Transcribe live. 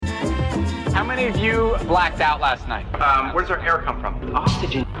How many of you blacked out last night? Where does our air come from?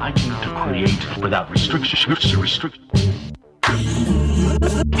 Oxygen. I need to create without restriction.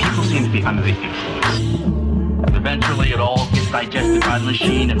 People seem to be under the influence. Eventually, it all gets digested by the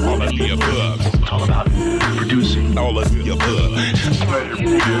machine and all of the above. It's all about producing. All of the above.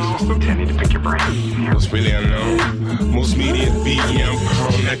 I need to pick your brain. It's really unknown. Most media BM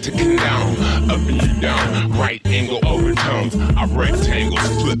prone not to down. Up and down. Right angle overtones. I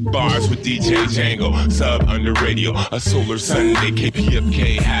rectangles. Flip bars with DJ Django. Sub under radio. A solar Sunday.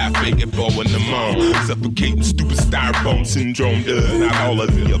 KPFK. Half bacon bow in the moan. Suffocating stupid styrofoam syndrome. Not all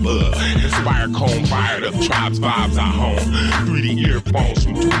of the above. Inspire cone fired up. Tribes vibes at home. 3D earphones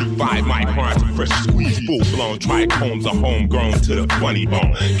from 25 microns to fresh squeeze. Full blown trichomes are homegrown to the funny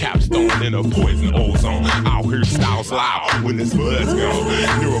bone. Capstone in a poison ozone. Out here styles loud when this bud's gone.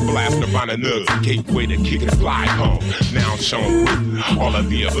 Neuroblast Nirvana nugs. Gateway to kick and slide home. Now shown with all of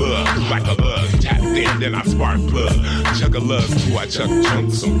the above. Like a lug. Tapped in, then I spark plug. Chug a lug before I chuck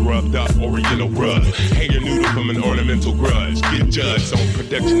chunks. Some grubbed up oriental rug. Hang your noodle from an ornamental grudge. Get judged on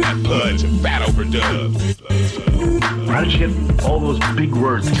production that pudge. Fat overdub. How did you get all those big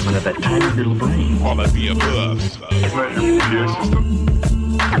words coming out of that tiny little brain? All of the above.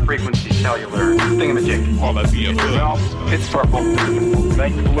 Frequency cellular thingamajig. All of the above. Well, it's purple.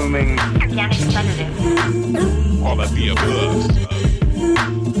 Night blooming. Organic sedative. All of the above.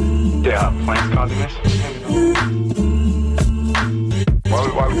 Yeah, plants causing this?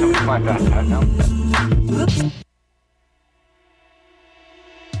 Why would somebody plant that? No?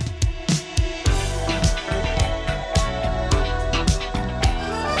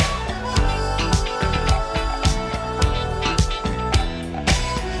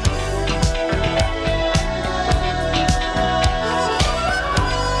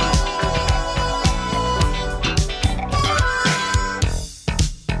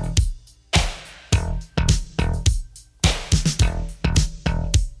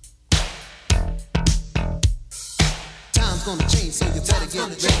 Gonna change, so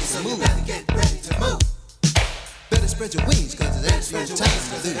you better get ready to move. Better spread your wings, cause it ain't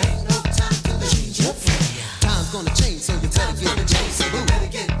no time to lose. Time's gonna change, so you better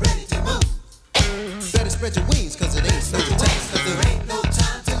get ready to move. Better spread your wings, cause it ain't no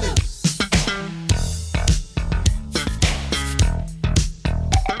time to lose.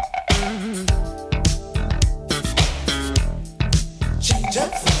 Change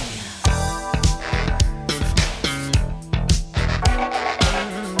up for me.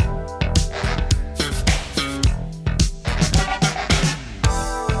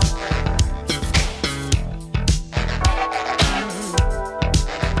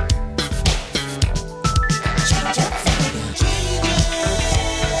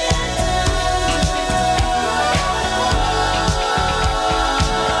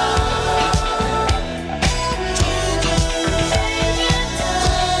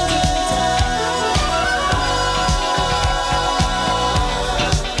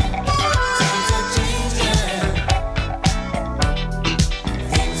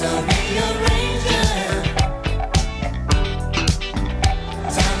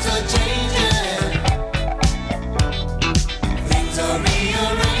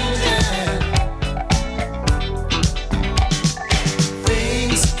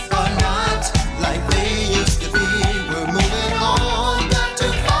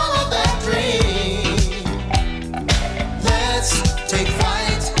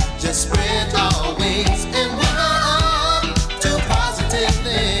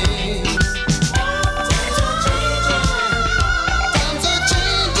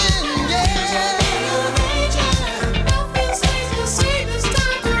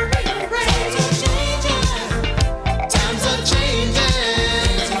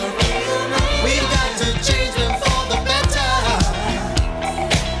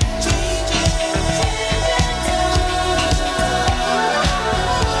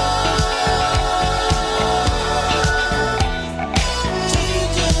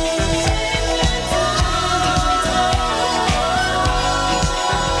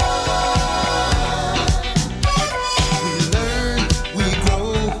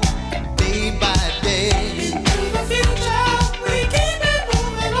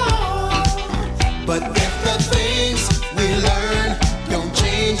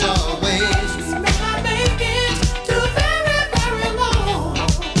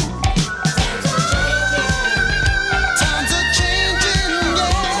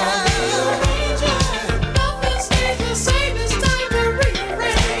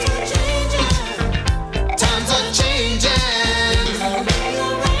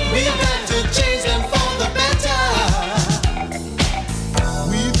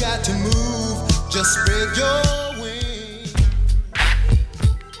 to move Just spread your wings.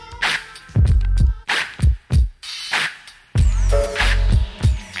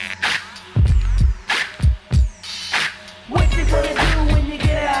 What you gonna do when you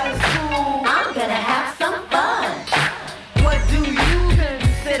get out of school? I'm gonna have some fun. What do you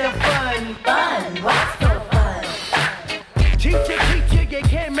consider fun? Fun, what's so fun? Teacher, you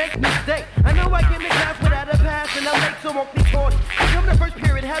can't make mistakes. I know I can make class without a pass, and I'm late, so won't be taught. Come the first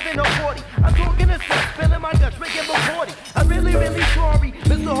period, having no 40. I'm talking to stuff, spilling my guts, drinking before 40. I'm really sorry,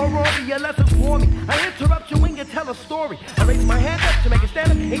 Mr. Harari, your lessons for me. I interrupt you when you tell a story. I raise my hand up to make a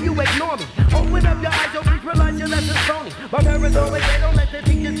stand up, and you ignore me. Open up your eyes, yo, please realize your lesson's phony. My parents always say don't let the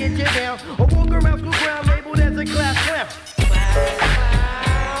teachers get you down, or walk around school ground labeled as a class clown.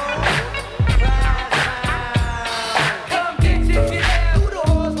 Come get you down, do the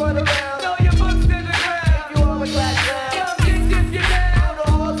halls run around. Throw your books to the ground if you are a class clown. Come get you down, do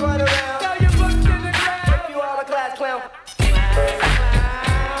the halls run around. Throw your books to the ground if you are a class clown.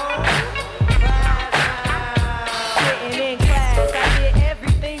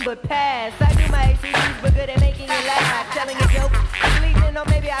 But pass. I do my ACDs, but good at making you laugh. Telling a joke, sleeping, or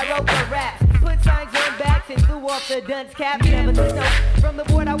maybe I wrote a rap. Put signs on backs and threw off the dunce cap. Never took notes from the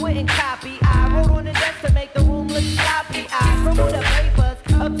board, I wouldn't copy. I wrote on the desk to make the room look sloppy. I crumbled up papers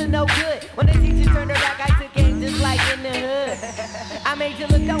up to no good. When the teacher turned her back, I took aim just like in the hood. I made you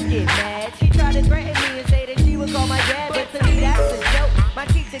look, don't get mad. She tried to threaten me and say that she would call my dad, but to me that's a joke. My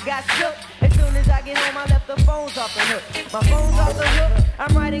teacher got shook. As soon as I get home, I left the phones off the hook. My phone's off the hook.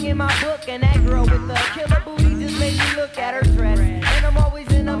 I'm writing in my book, and that girl with the killer booty just made me look at her dress. And I'm always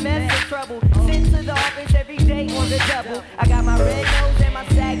in a mess of trouble. Sent to the office every day on the double. I got my red nose and my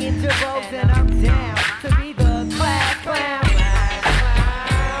sagging jabos, and I'm down to be the class clown.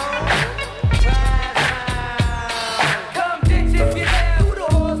 Come ditch if you down. Do the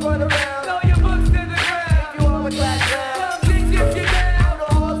halls run around. Throw your books to the ground if you are a class clown. Come ditch if you down. Do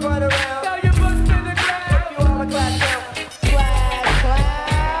the halls run around. Throw your books to the ground if you are a class clown.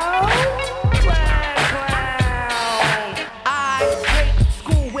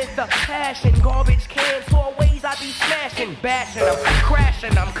 Garbage cans, always I be smashing, bashing them,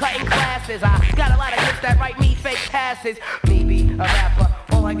 crashing them, cutting classes. I got a lot of hits that write me fake passes. Me be a rapper,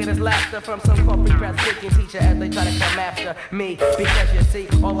 all I get is laughter from some corporate breath speaking teacher as they try to come after me. Because you see,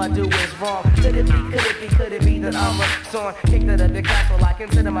 all I do is wrong. Could it be that I'm a son? Kicked out of the castle, I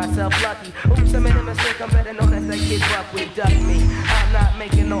consider myself lucky. Oops, I made a mistake, I'm better known as that kid Buck would duck me. I'm not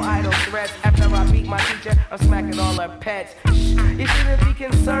making no idle threats. After I beat my teacher, I'm smacking all her pets. Shh, you shouldn't be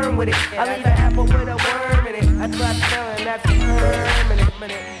concerned with it. I leave an apple with a worm in it. That's what I'm telling, that's permanent.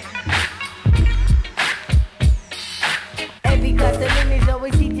 Every class of minutes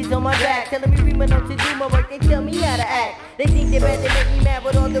always teachers on my back, telling me read my notes to do my work, they tell me how to act. They think they're better make me mad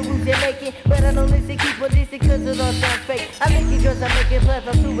with all the rules they're making, but I don't listen, keep on listening cause it all sounds fake. I think it cause I'm making plans,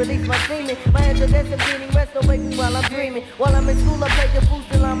 I'm to release my semen. My hands are dancing, getting rest, don't wake me while I'm dreaming. While I'm in school, I play the fool,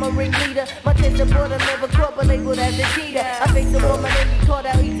 still I'm a ringleader. My test support, I never caught, but labeled as a cheater. I face the war, my name be called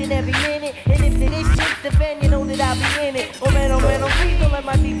out each and every minute. And if it is shit's the fan, you know that I'll be in it. Oh man, please don't let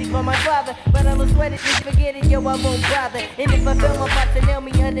my teacher call my father. But I don't sweat it, just forget it, yo, I won't bother. And if I fail, my boss to nail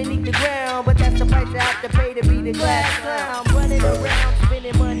me underneath the ground. But that's the price I have to pay to be the class clown. I'm running around,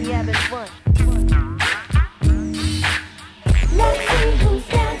 spending money, having fun. Let's see who's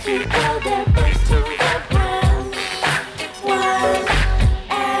down to throw their first to the ground. One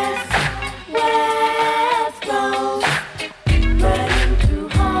as West goes, running through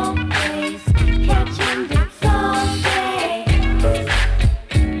hallways, catching dips all day.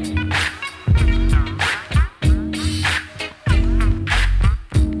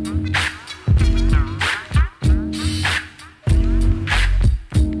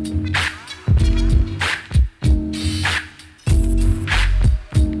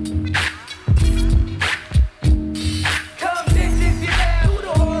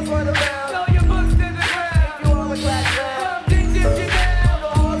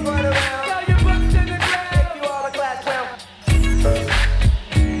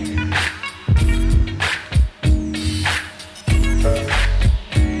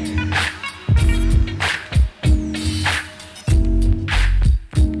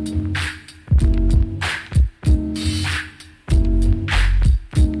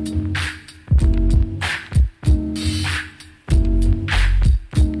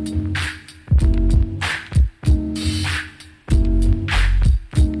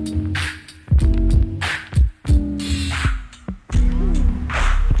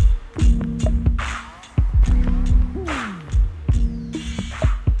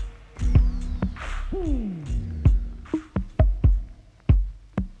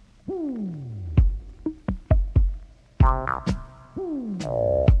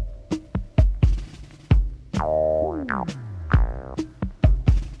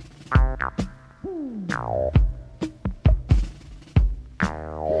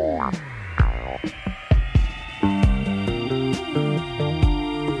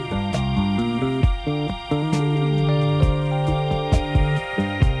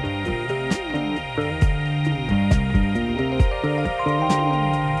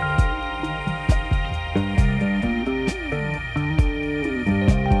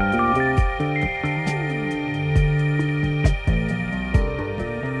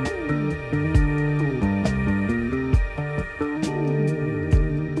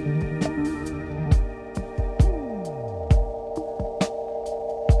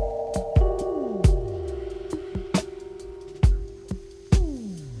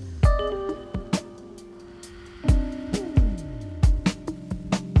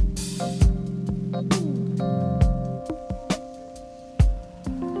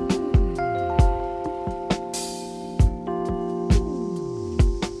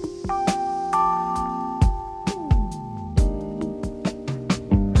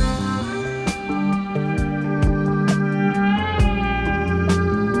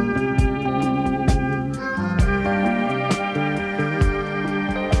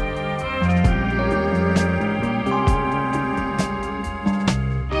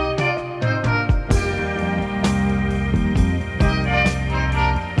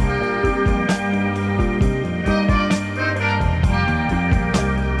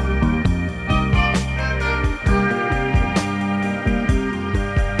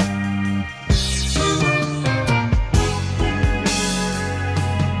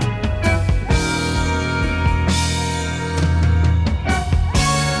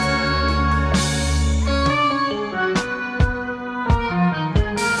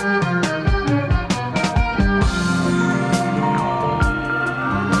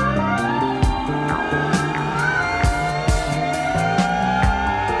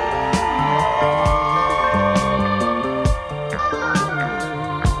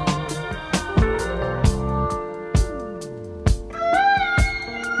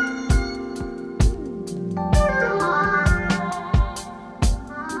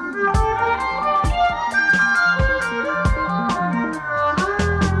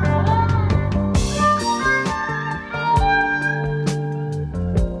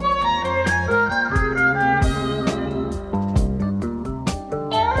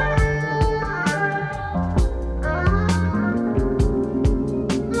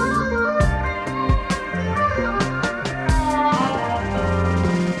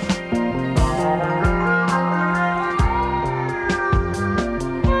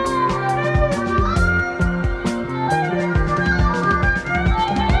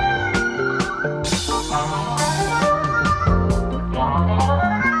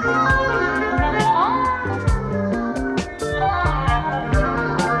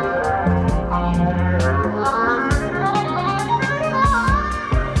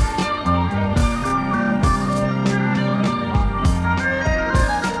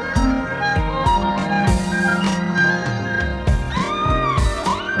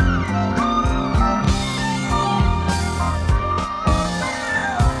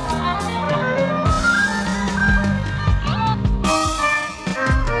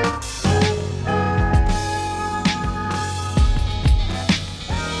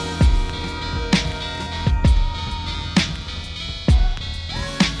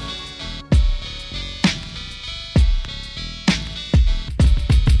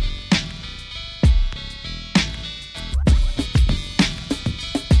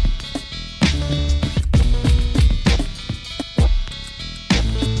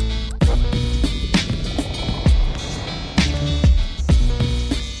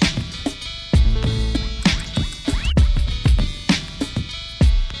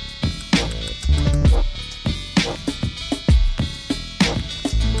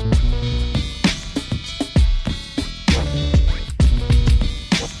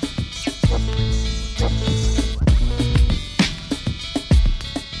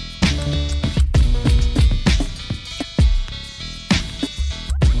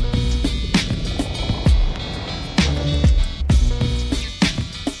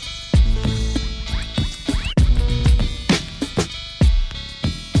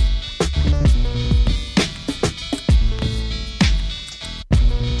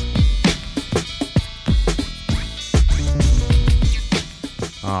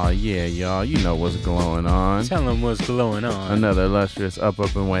 Yeah, y'all, you know what's going on. Tell them what's going on. Another illustrious Up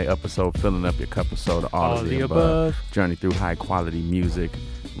and Way episode, filling up your cup of soda, all of the above. Journey through high quality music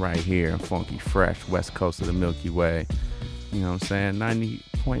right here, funky, fresh, west coast of the Milky Way. You know what I'm saying?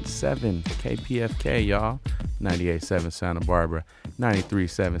 90.7 KPFK, y'all. 98.7 Santa Barbara,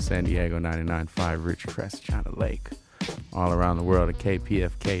 93.7 San Diego, 99.5 Ridgecrest, China Lake. All around the world at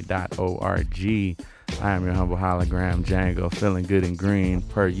kpfk.org. I am your humble hologram, Django, feeling good and green,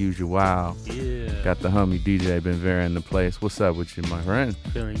 per usual. Yeah. Got the homie DJ Benvera in the place. What's up with you, my friend?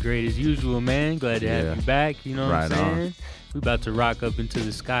 Feeling great as usual, man. Glad to have you back, you know what I'm saying? We about to rock up into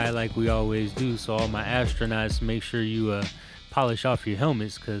the sky like we always do. So all my astronauts, make sure you polish off your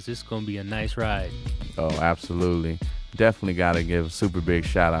helmets because it's going to be a nice ride. Oh, absolutely. Definitely got to give a super big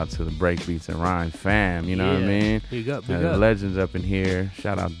shout out to the Breakbeats and Rhyme fam. You know what I mean? Big up, legends up in here.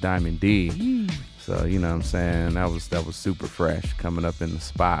 Shout out to Diamond D. So, you know what I'm saying? That was super fresh coming up in the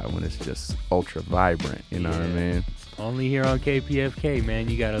spot when it's just ultra vibrant. You know what I mean? Only here on KPFK, man.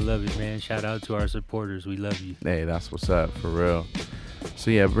 You got to love it, man. Shout out to our supporters. We love you. Hey, that's what's up, for real.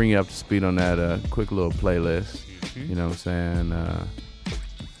 So, yeah, bring you up to speed on that quick little playlist. You know what I'm saying? I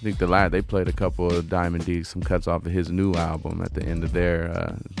think they played a couple of Diamond D, some cuts off of his new album at the end of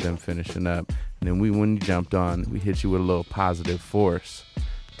them finishing up. And then when you jumped on, we hit you with a little Positive Force.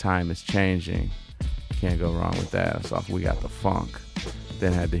 Time is changing. Can't go wrong with that. So we got the funk.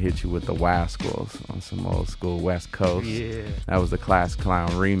 Then had to hit you with the Wascals on some old school West Coast. Yeah. That was the Class Clown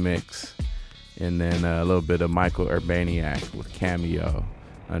remix. And then a little bit of Michael Urbaniak with Cameo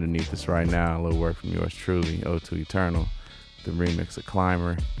underneath us right now. A little work from yours truly, Ode to Eternal, the remix of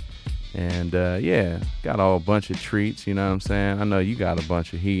Climber. And got a bunch of treats, you know what I'm saying? I know you got a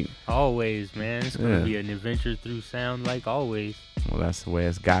bunch of heat. Always, man. It's going to be an adventure through sound like always. Well, that's the way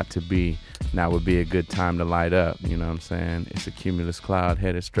it's got to be. Now would be a good time to light up, you know what I'm saying? It's a cumulus cloud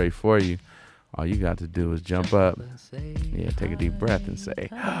headed straight for you. All you got to do is jump up. Take a deep breath and say,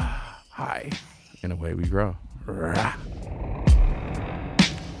 hi. And away we grow. Rah.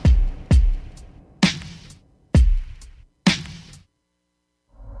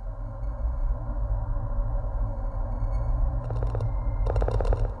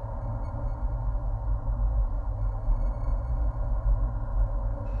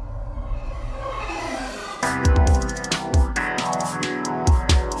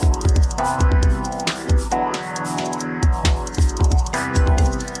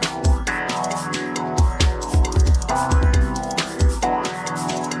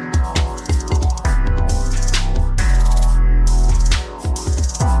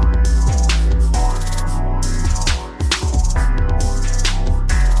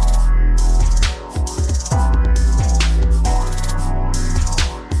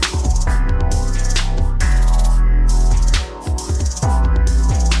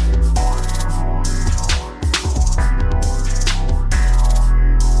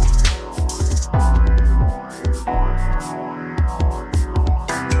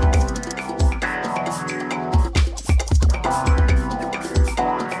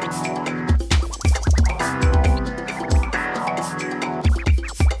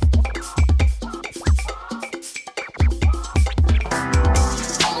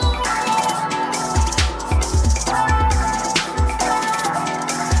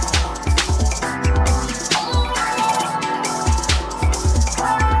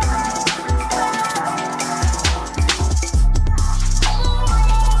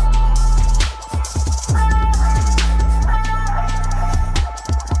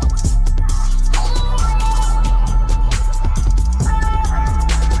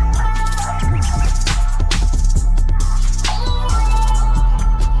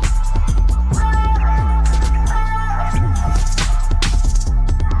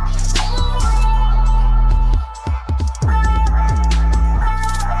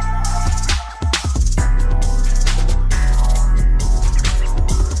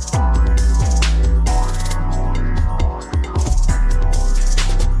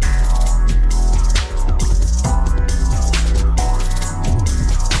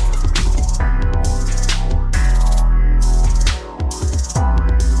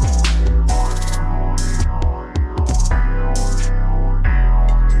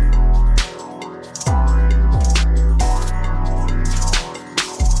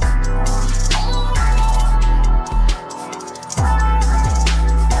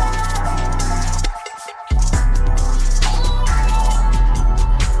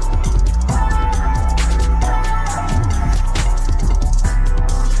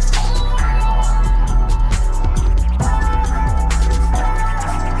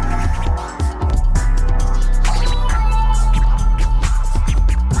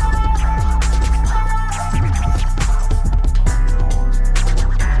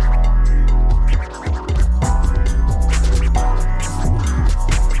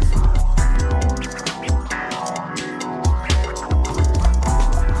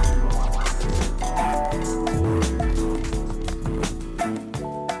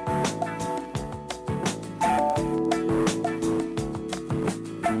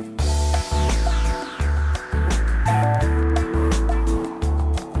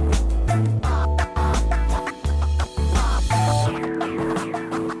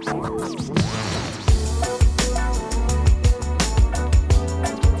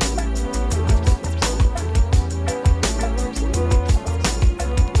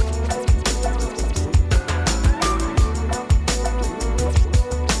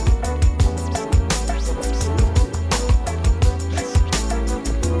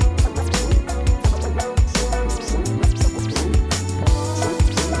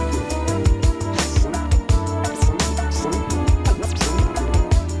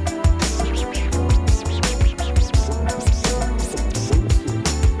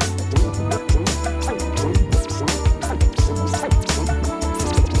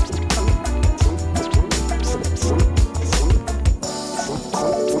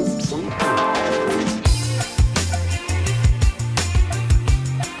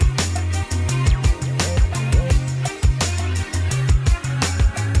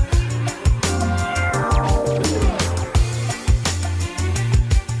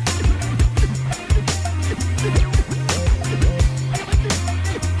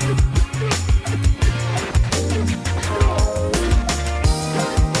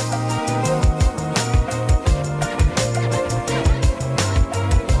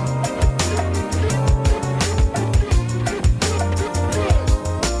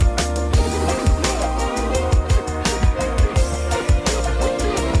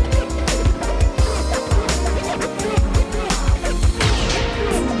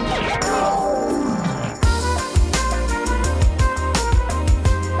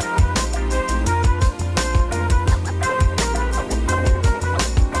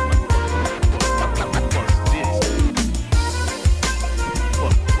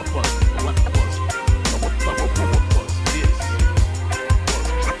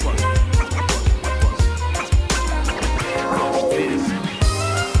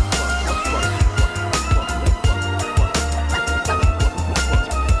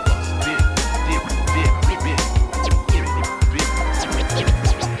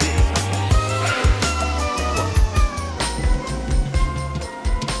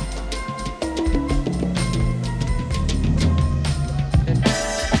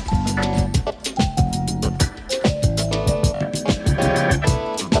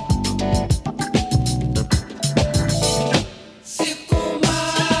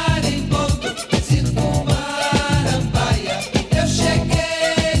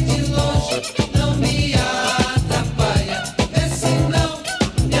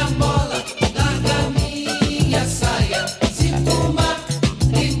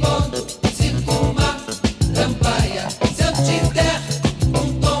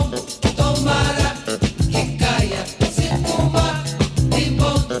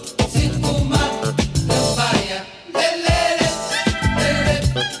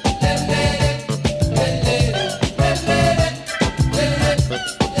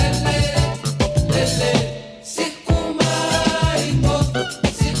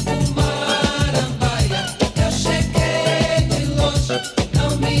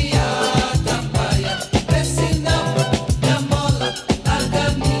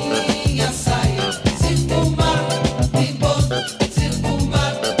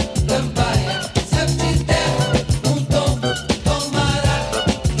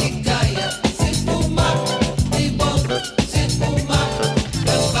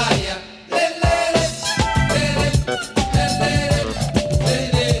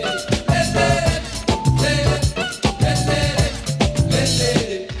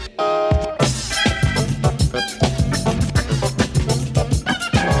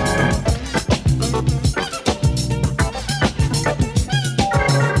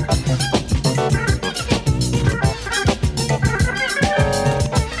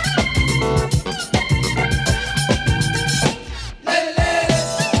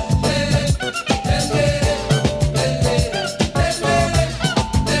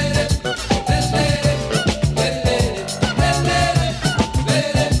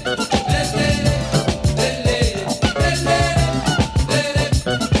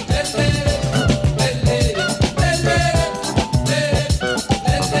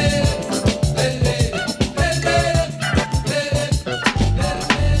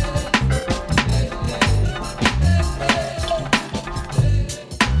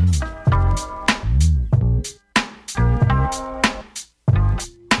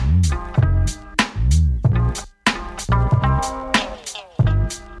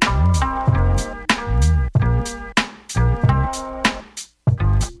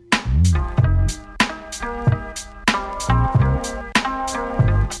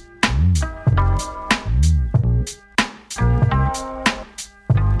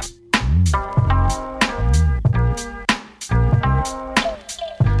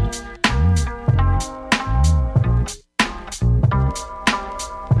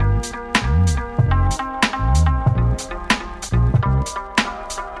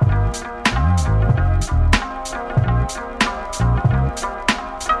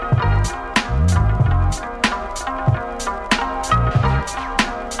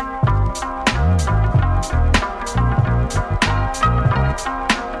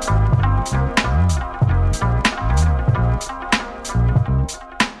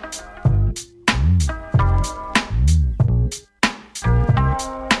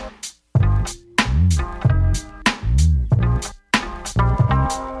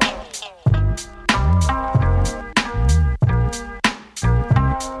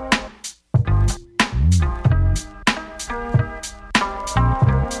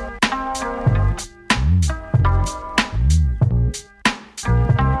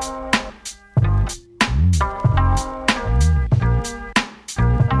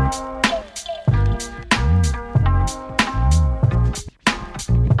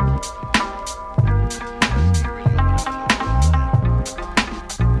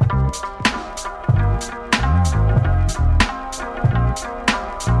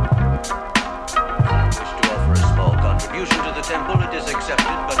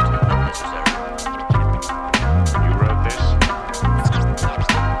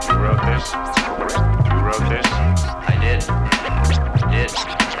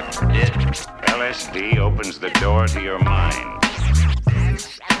 door to your mind.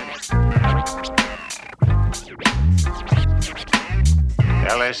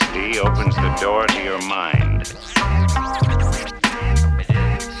 LSD opens the door to your mind.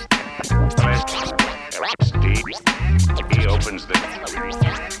 LSD opens the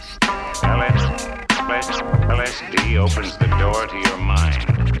LSD opens the door to your mind.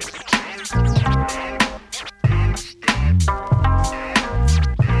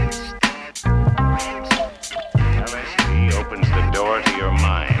 LSD opens the door to your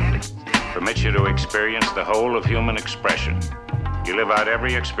mind, permits you to experience the whole of human expression. You live out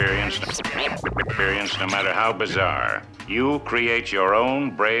every experience, no matter how bizarre. You create your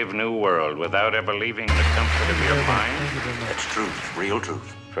own brave new world without ever leaving the comfort of your mind. That's truth, real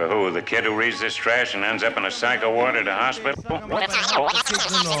truth. For who? The kid who reads this trash and ends up in a psycho ward at a hospital?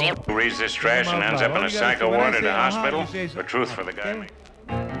 Who reads this trash and ends up in a psycho ward at a hospital? Or truth for the guy?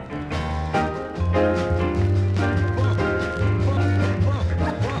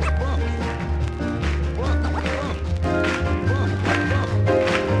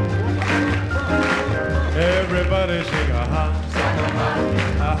 Everybody sing a ha,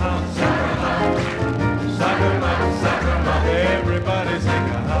 everybody sing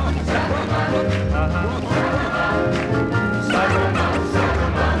a ha,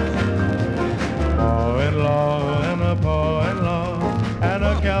 Pa-in-law and a pa-in-law and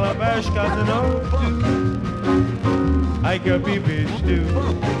a calabash got to know too. I could be bitch too.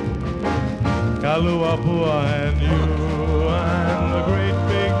 Kaluapua and you and the great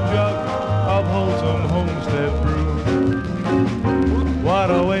big jug of wholesome homestead brew. What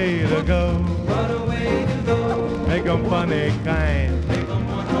a way to go. Make 'em funny kind.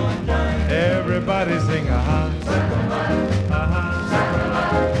 Everybody sing a ha.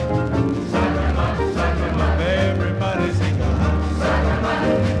 Everybody sing a ha.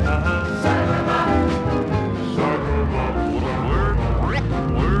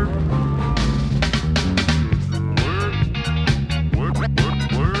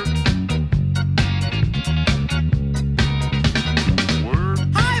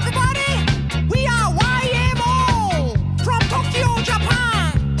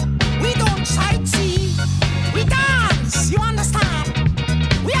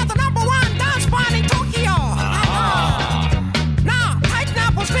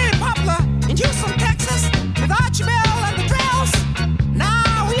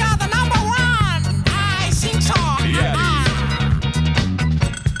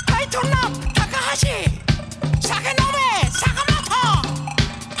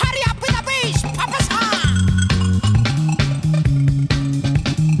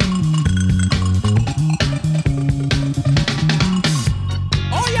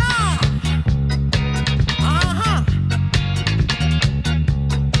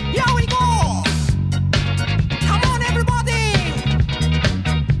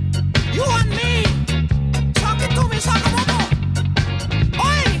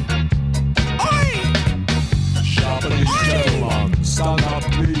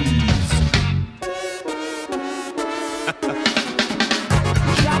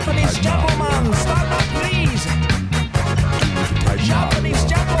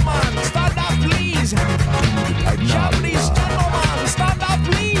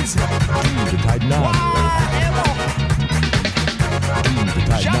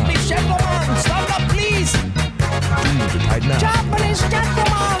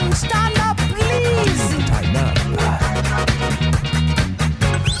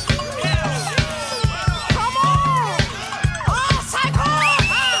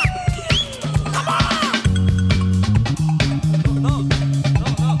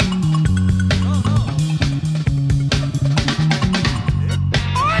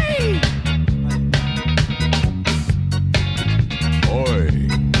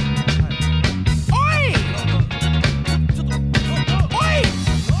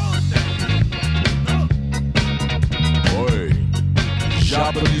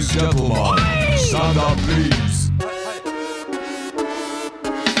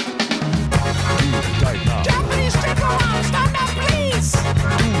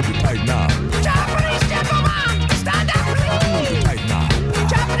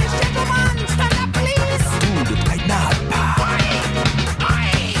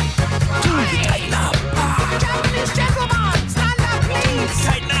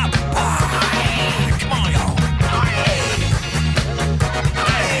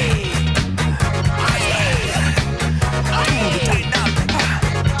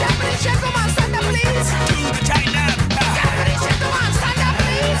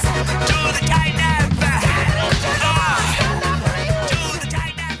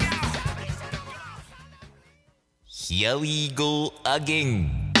 Here we go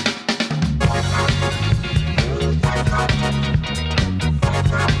again.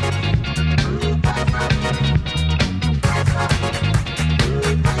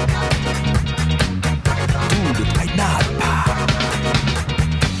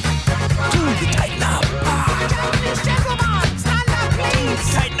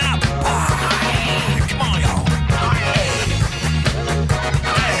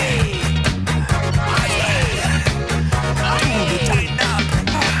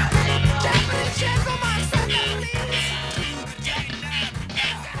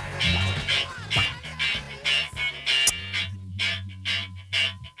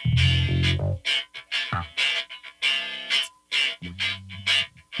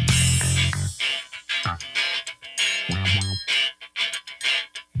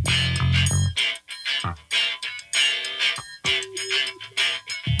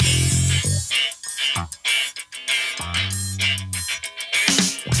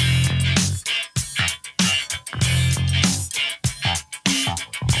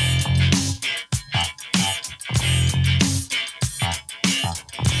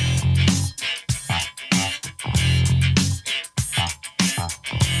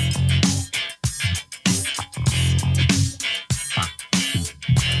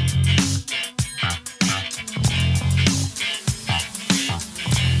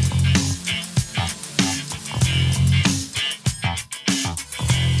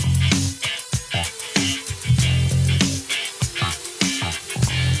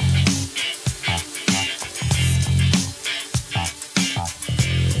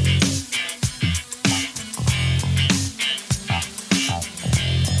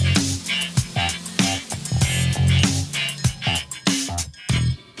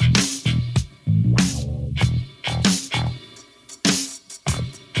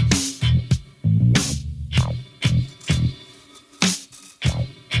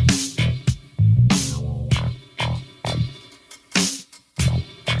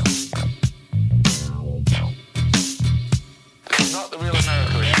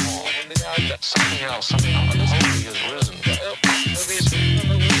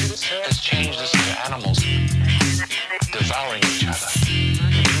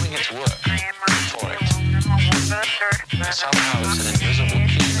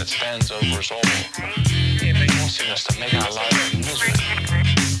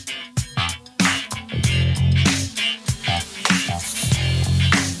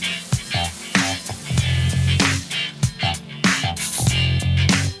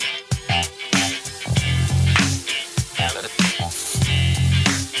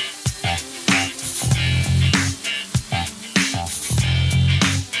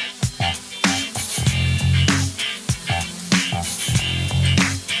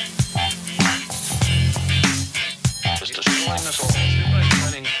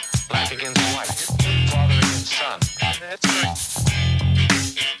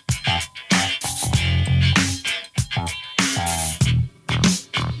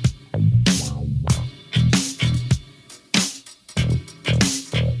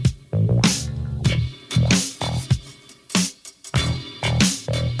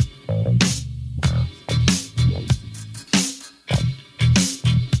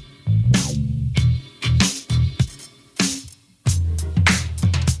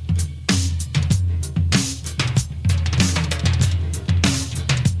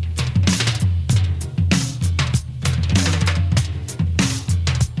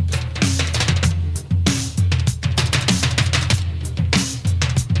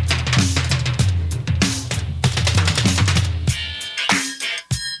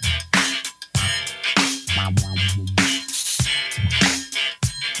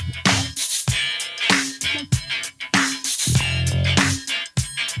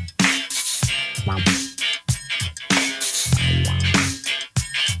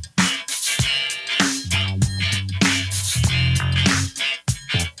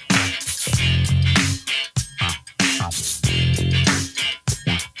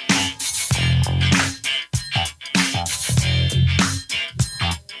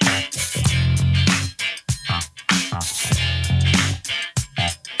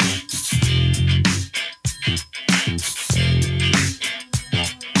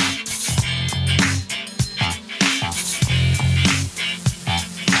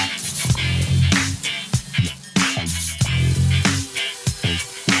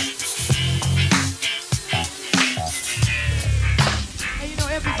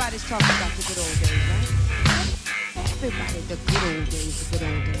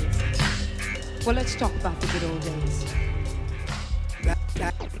 Well, let's talk about the good old days.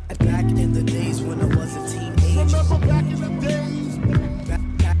 Back in the days when I was a teenager. Remember back in the days.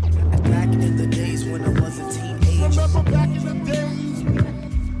 Back in the days when I was a teenager. Remember back in the days.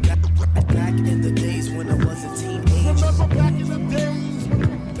 Back in the days when I was a teenager. Remember back in the days.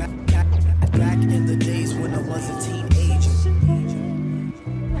 Back in the days when I was a teenager.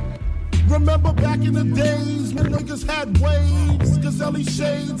 Remember back in the days when niggas had waves, Gazelle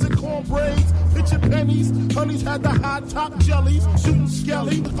shades and corn braids, picture pennies, honeys had the high top jellies, shooting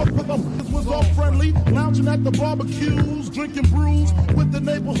skelly, was all friendly, lounging at the barbecues, drinking brews with the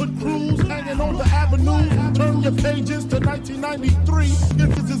neighborhood crews, hanging on the avenue. Turn your pages to 1993,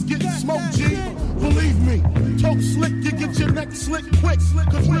 if this is getting smoked, G, believe me, talk slick, you get your neck slick quick,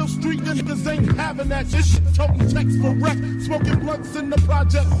 cause real street niggas ain't having that shit, toting text for wreck, smoking blunts in the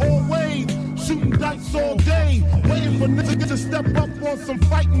project hallway. Shooting dice all day, waiting for niggas to step up on some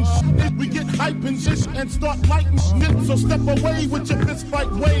fighting shit. We get hype and shit and start lighting shit. So step away with your fist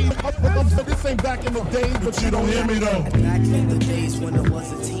fight wave. This ain't back in the days, but you don't hear me though. Back in the days when I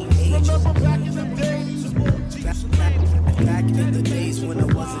was a teenager. Remember back in the days. Back in the days when I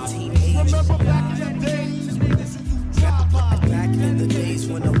was a teenager. Remember back in the days. Back in the days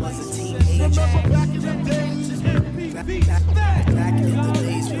when I was a teenager. Remember back in the days. Back in the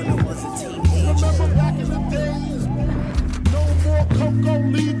days when I was a teenager. Remember back in the days. No more Coco,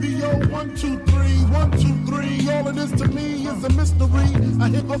 Levio, 1, 2, 3, 1, 2, 3. All of this to me is a mystery. I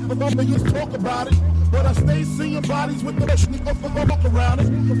hear up for them, they used to talk about it. But I stay seeing bodies with the sneak up for them, look around it.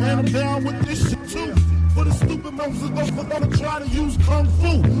 And I'm down with this shit too. For the stupid motherfuckers for them to try to use Kung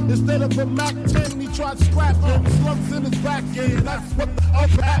Fu. Instead of a Mac 10, he tried scrapping. Slugs in his back end. That's what the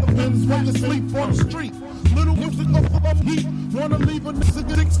other happens when you sleep on the street. Little music up for them heat. Wanna leave a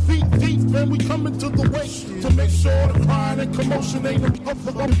nigga 6 feet deep. Then we coming to the wake to make sure the crying and commotion ain't up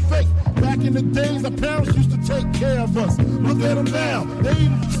for them fake. Back in the days, our parents used to take care of us. Look at them now, they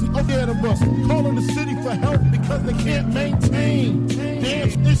ain't scared of us. Calling the city for help because they can't maintain.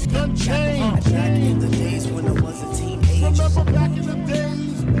 Damn, this gun change. Back in the days when I was a teenager. Remember back in the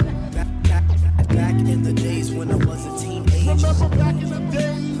days. Back in the days when I was a teenager. Remember back in the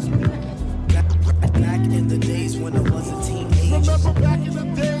days. Back in the days when I was a teenager. Remember back in the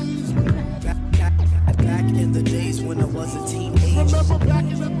days. Back in the days when I was a teenager. Remember back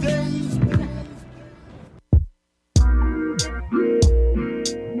in the days.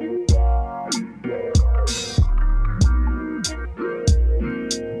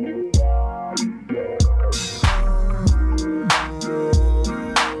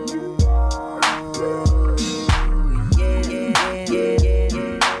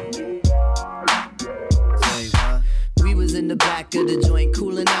 Of the joint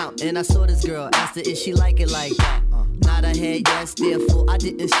cooling out, and I saw this girl, asked her if she like it like that. Nod her head yes, therefore I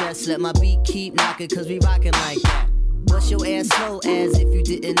didn't stress. Let my beat keep knocking, cause we rockin' like that. Bust your ass slow as if you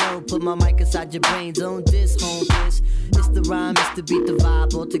didn't know. Put my mic inside your brain, don't diss, home bitch. It's the rhyme, it's the beat, the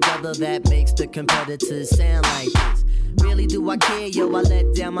vibe all together that makes the competitors sound like this. Really do I care, yo, I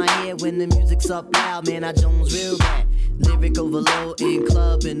let down my hair when the music's up loud, man, I Jones real bad. Lyric overload in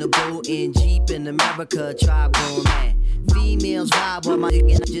club, in the boat, in Jeep, in America, tribe going mad. Females vibe while my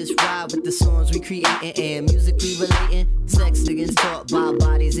niggas just ride with the songs we creating and musically relating. Sex niggas taught by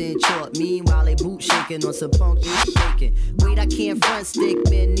bodies in chalk. Meanwhile they boot shaking on some punk and faking. Wait, I can't front stick,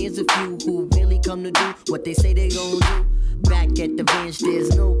 man. There's a few who really come to do what they say they gon' do. Back at the bench,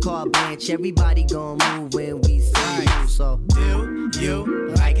 there's no carte blanche. Everybody gon' move when we say move. So do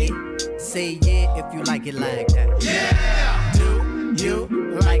you like it? Say yeah if you like it like that. Yeah. Do you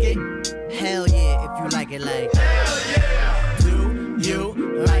like it? Hell yeah if you like it like that. Hell yeah. Do you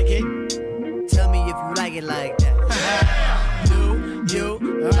like it? Tell me if you like it like that. Do you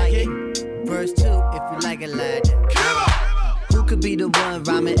like it? Verse 2 if you like it like that. Come on. Who could be the one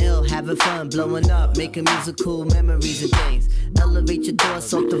rhyming ill, having fun, blowing up, making musical memories and things? Elevate your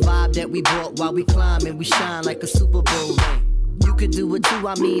thoughts off the vibe that we brought while we climb and we shine like a Super Bowl ring. You could do it too,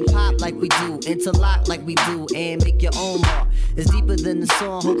 I mean pop like we do, interlock like we do, and make your own mark. It's deeper than the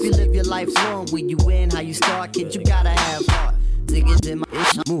song, hope you live your life long. When you win, how you start, kid, you gotta have heart. Niggas in my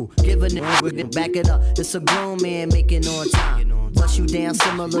ish, move, give a nigga, back it up. It's a grown man making on time. Bust you down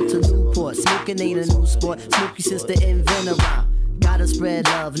similar to Newport. Smoking ain't a new sport, Smokey since the inventor rhyme. Gotta spread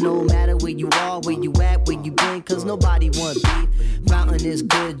love, no matter where you are, where you at, where you been, cause nobody want beef. Fountain is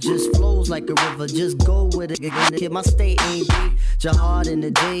good, just flows like a river, just go with it. Kid, my state ain't beef. Jihad in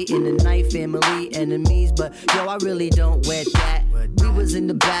the day, in the night, family, enemies, but yo, I really don't wet that. We was in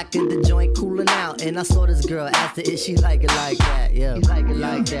the back of the joint cooling out, and I saw this girl, asked her if she like it like that. Yeah, you like it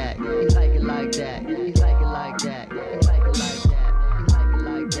like that, you like it like that, you like it like that, you like it like that, you like it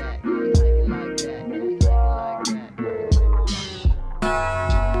like that, you like it like that, you like it like that.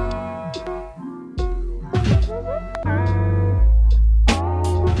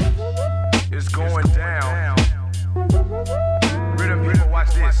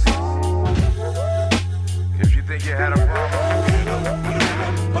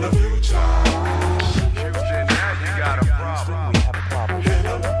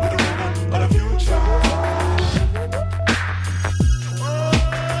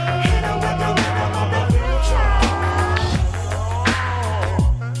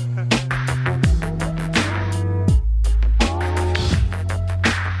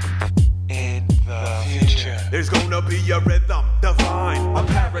 be a rhythm divine, a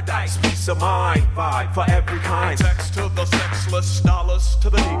paradise, peace of mind, vibe for every kind. Sex to the sexless, dollars to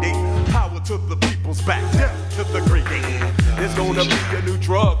the needy, power to the people's back, death to the greedy. There's gonna be a new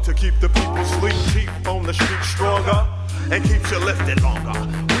drug to keep the people sleep, keep on the street stronger, and keeps you lifted longer.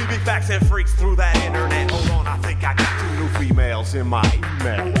 We be faxing freaks through that internet. Hold on, I think I got 2 new females in my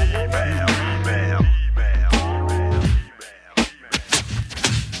email.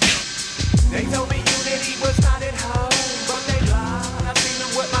 They told me unity was not at home, but they lied. I've seen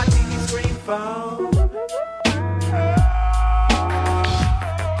them with my TV screen phone.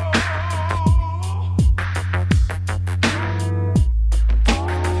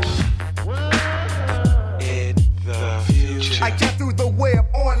 I get through the web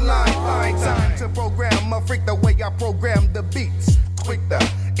online, find time to program a freak the way I program the beats. Quick to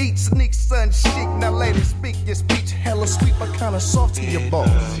eat, sneak, sun, chic. Now ladies, speak your speech. Hella sweet, but kinda soft to your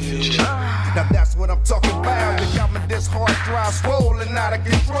bones. Now that's what I'm talking about. You got me this hard drive swollen out of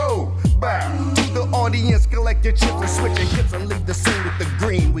control. Bow to the audience, collect your chips and switch your hips and leave the scene with the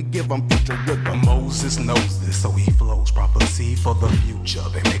green. We give them future rhythm. Moses knows this, so he flows prophecy for the future.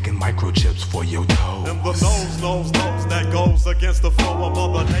 They making microchips for your toes. And the nose that goes against the flow of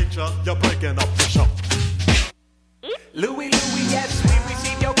Mother Nature. You're breaking up the show. Louie, yes, we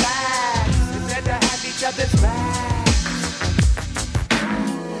receive your bags. It's said to have each other's backs.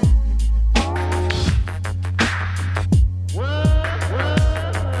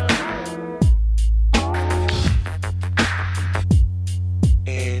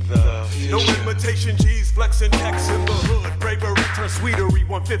 No imitation G's, flexing techs in the hood. Bravery turns sweetery,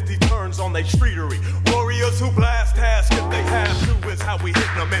 150 turns on they streetery. Warriors who blast tasks if they have to is how we hit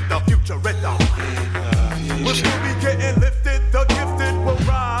them in the future rhythm. We'll still be getting lifted, the gifted will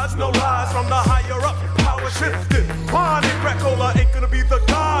rise. No lies from the higher up, power shifted. Juan and Grecola ain't gonna be the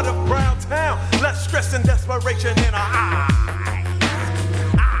god of Brown Town. Less stress and desperation in our eyes.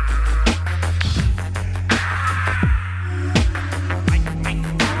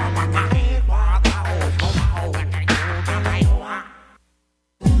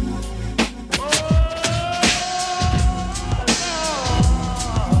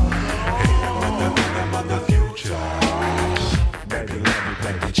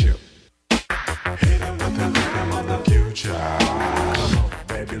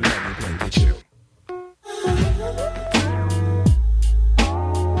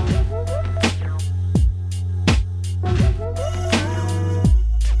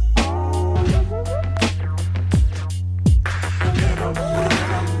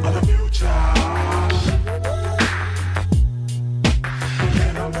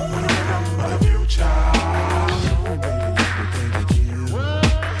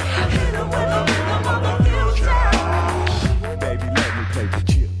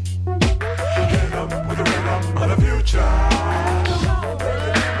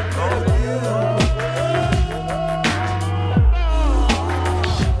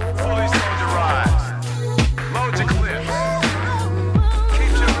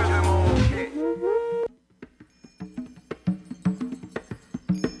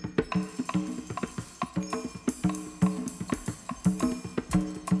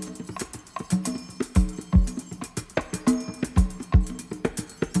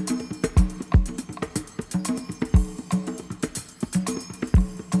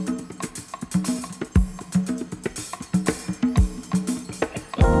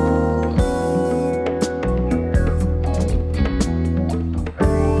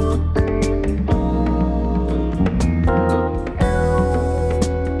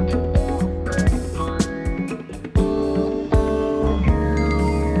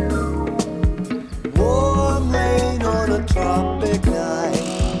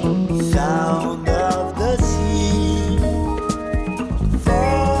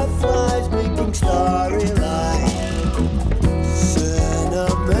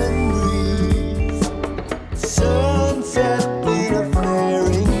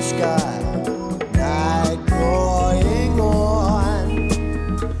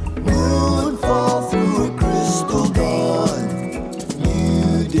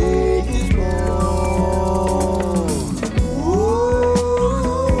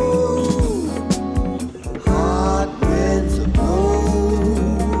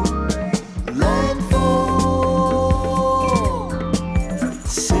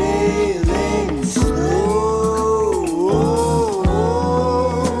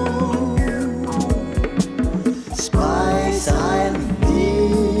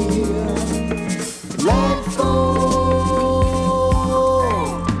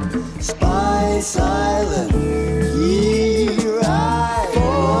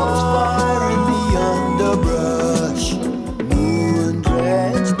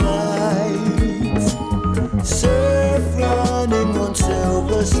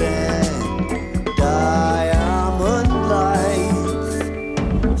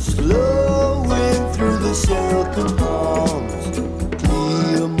 flowing through the circle palms,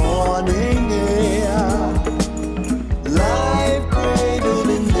 clear morning air, life cradled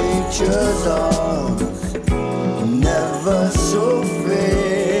in nature's arms, never so fair.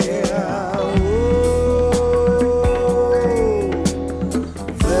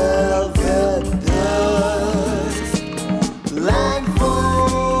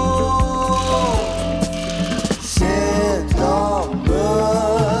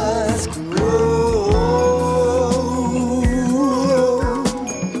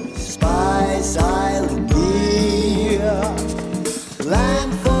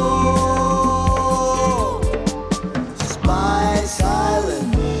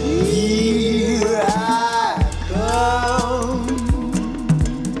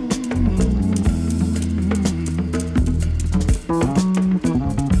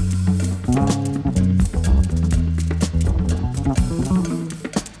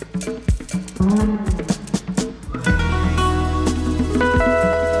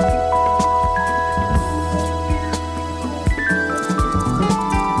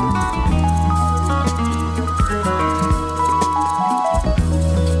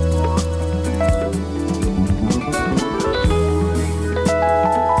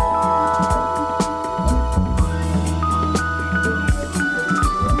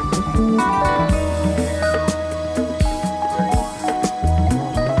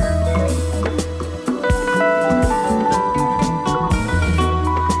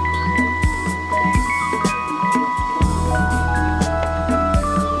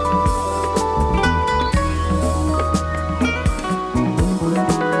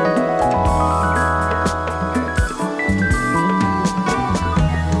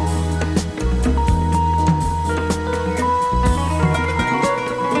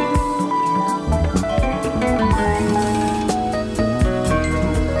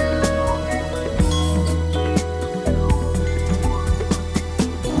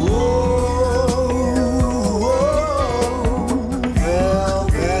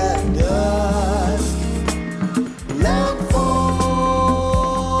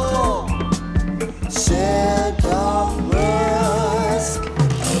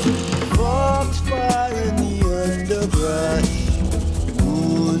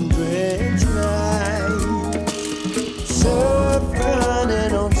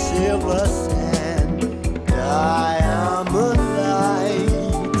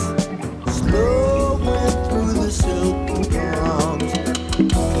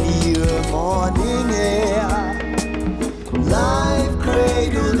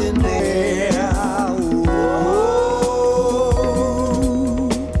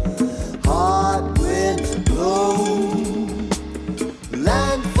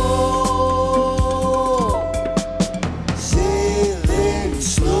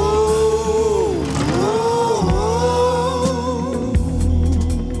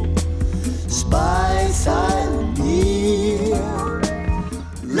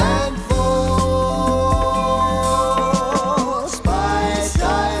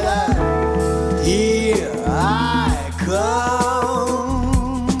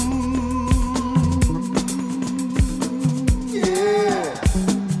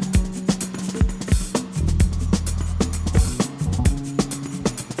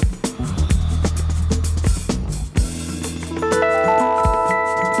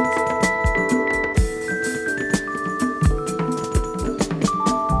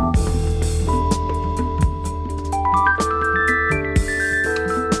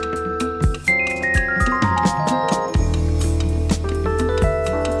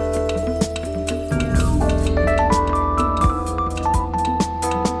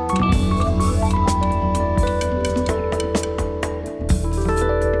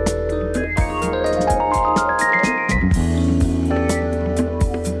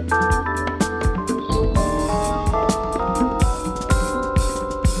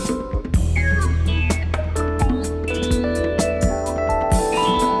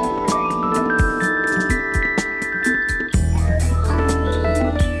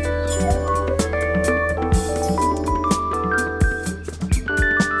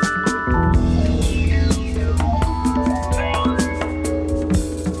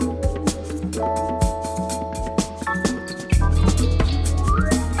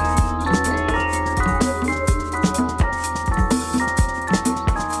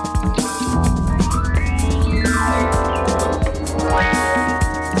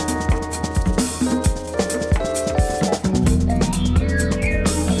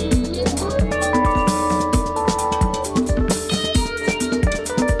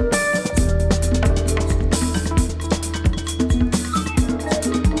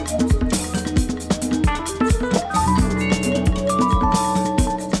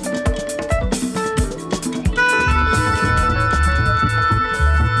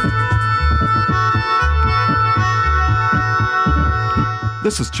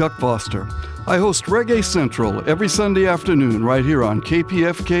 This is Chuck Foster. I host Reggae Central every Sunday afternoon right here on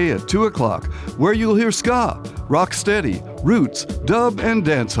KPFK at 2 o'clock, where you'll hear ska, rocksteady, roots, dub, and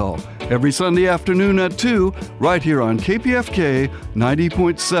dancehall. Every Sunday afternoon at 2, right here on KPFK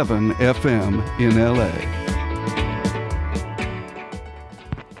 90.7 FM in LA.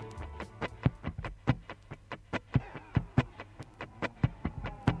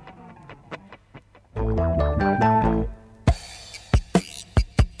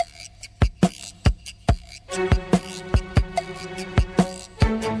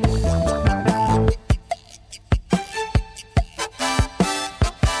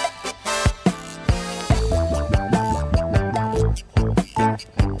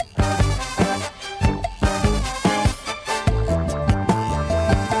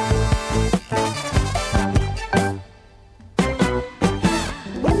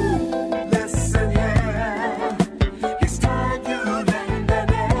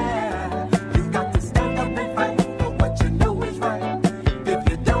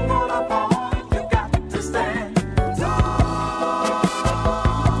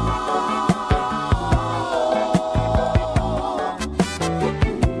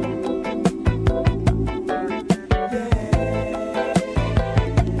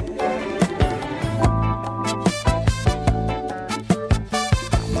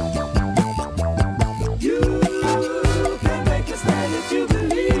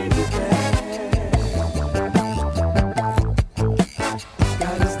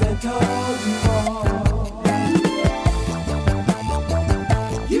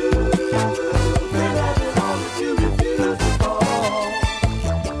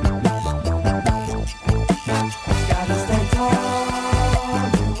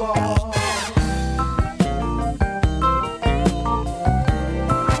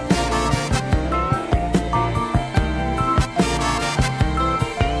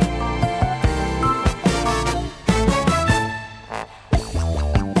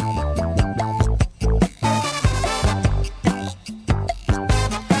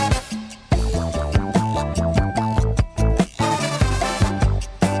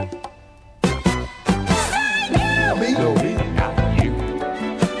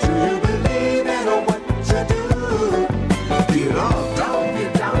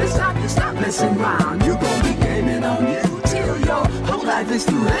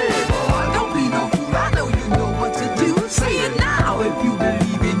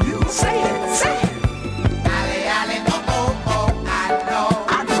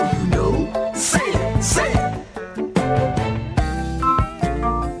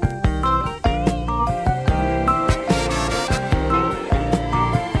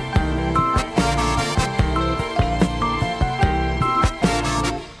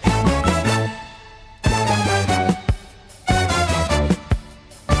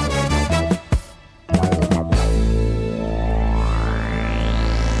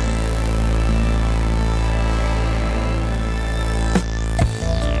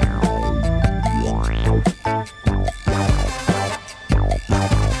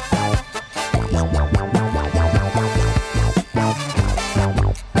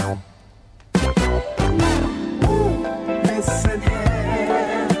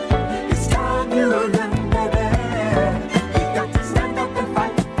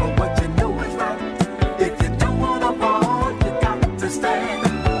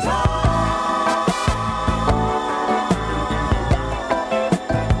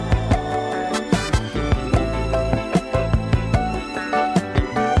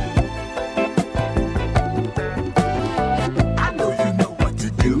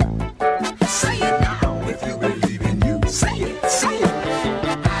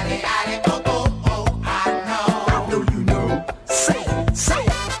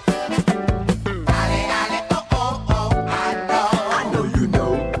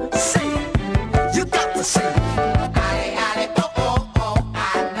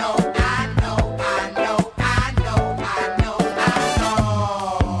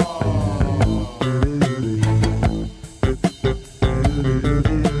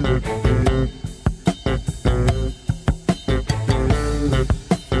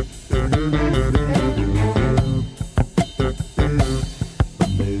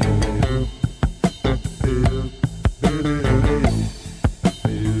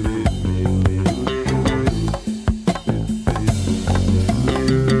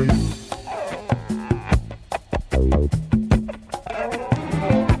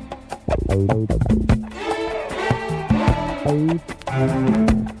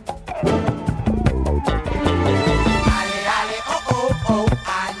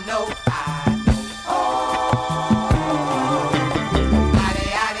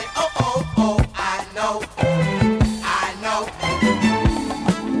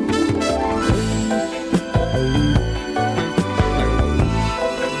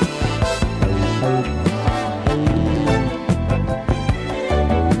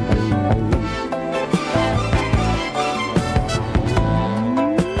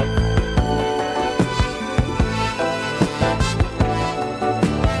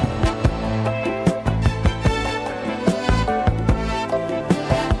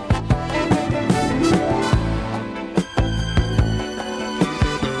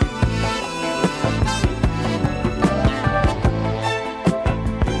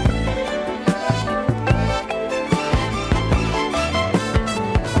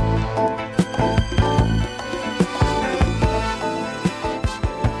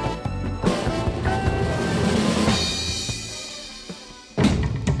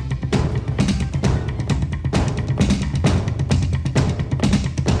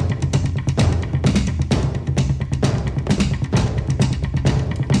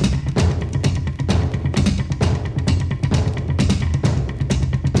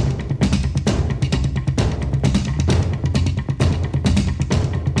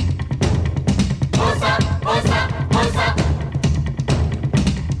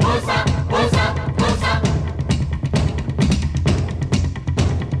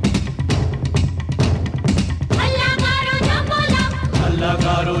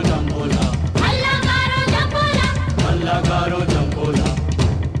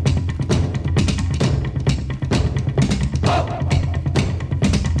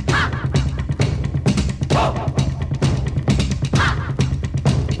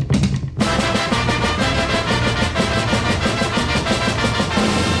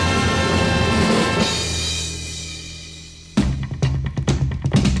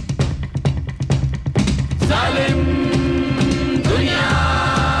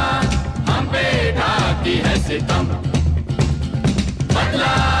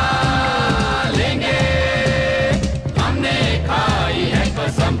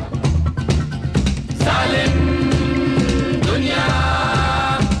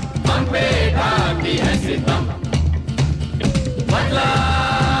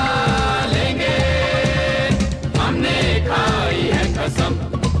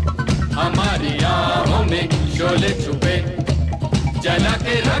 छुपे जला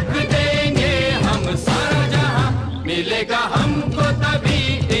के रख देंगे हम सारा जहां मिलेगा हमको तभी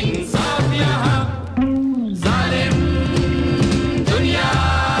इंसाफ यहाँ जालिम दुनिया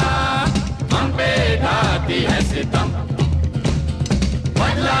हम पे ढाती है सितम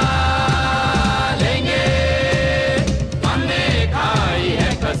बदला लेंगे हमने खाई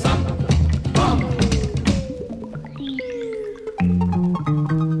है कसम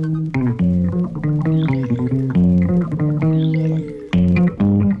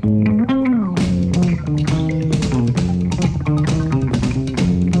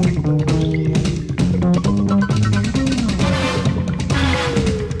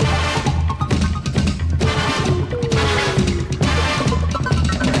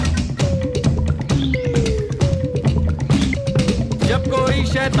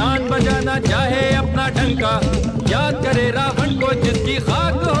शैतान बजाना चाहे अपना डंका याद करे रावण को जिसकी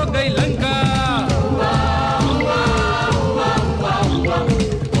खाक हो गई लंका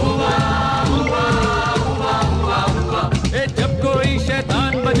ए जब कोई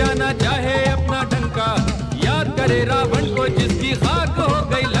शैतान बजाना चाहे अपना डंका याद करे रावण को जिसकी खाक हो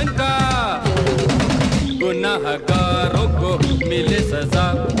गई लंका गुनाहगारों को मिले सजा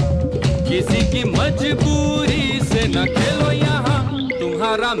किसी की मजबूरी से न खेलो यहाँ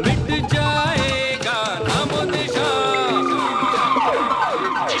तुम्हारा मिट जाएगा नामो निशान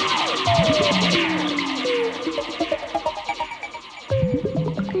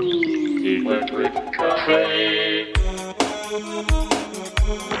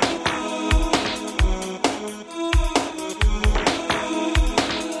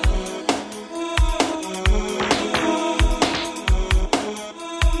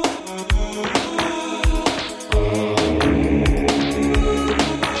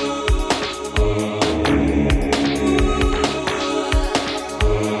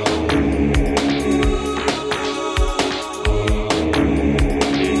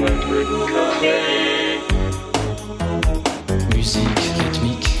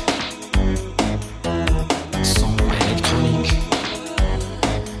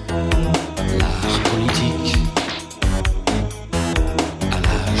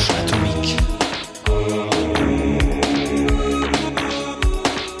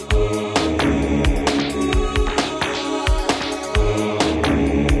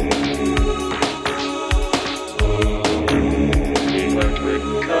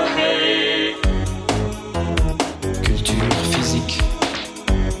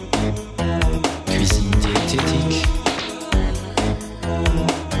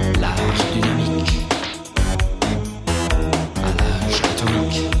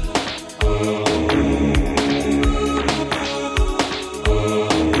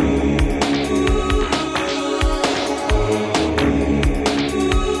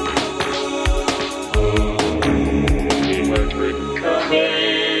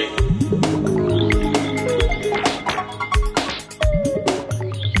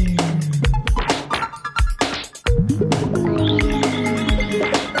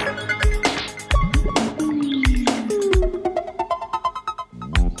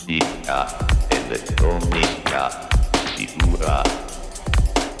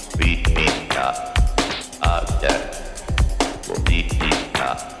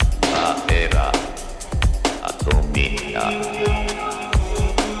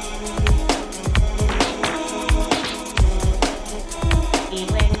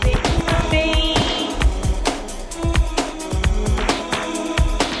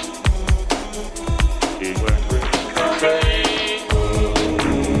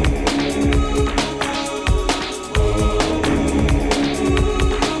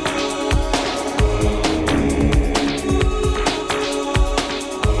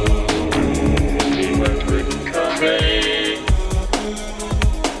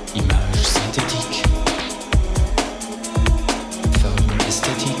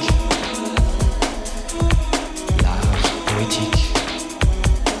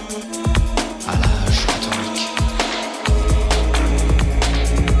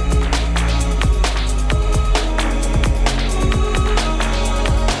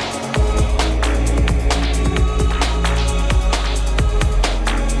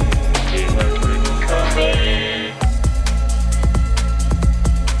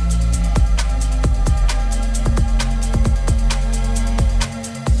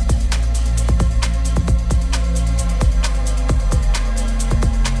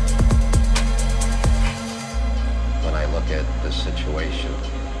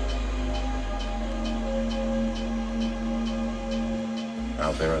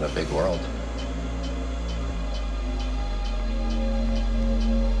out there in a big world.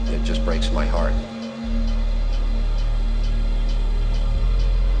 It just breaks my heart.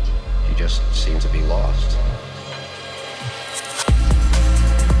 just seem to be lost.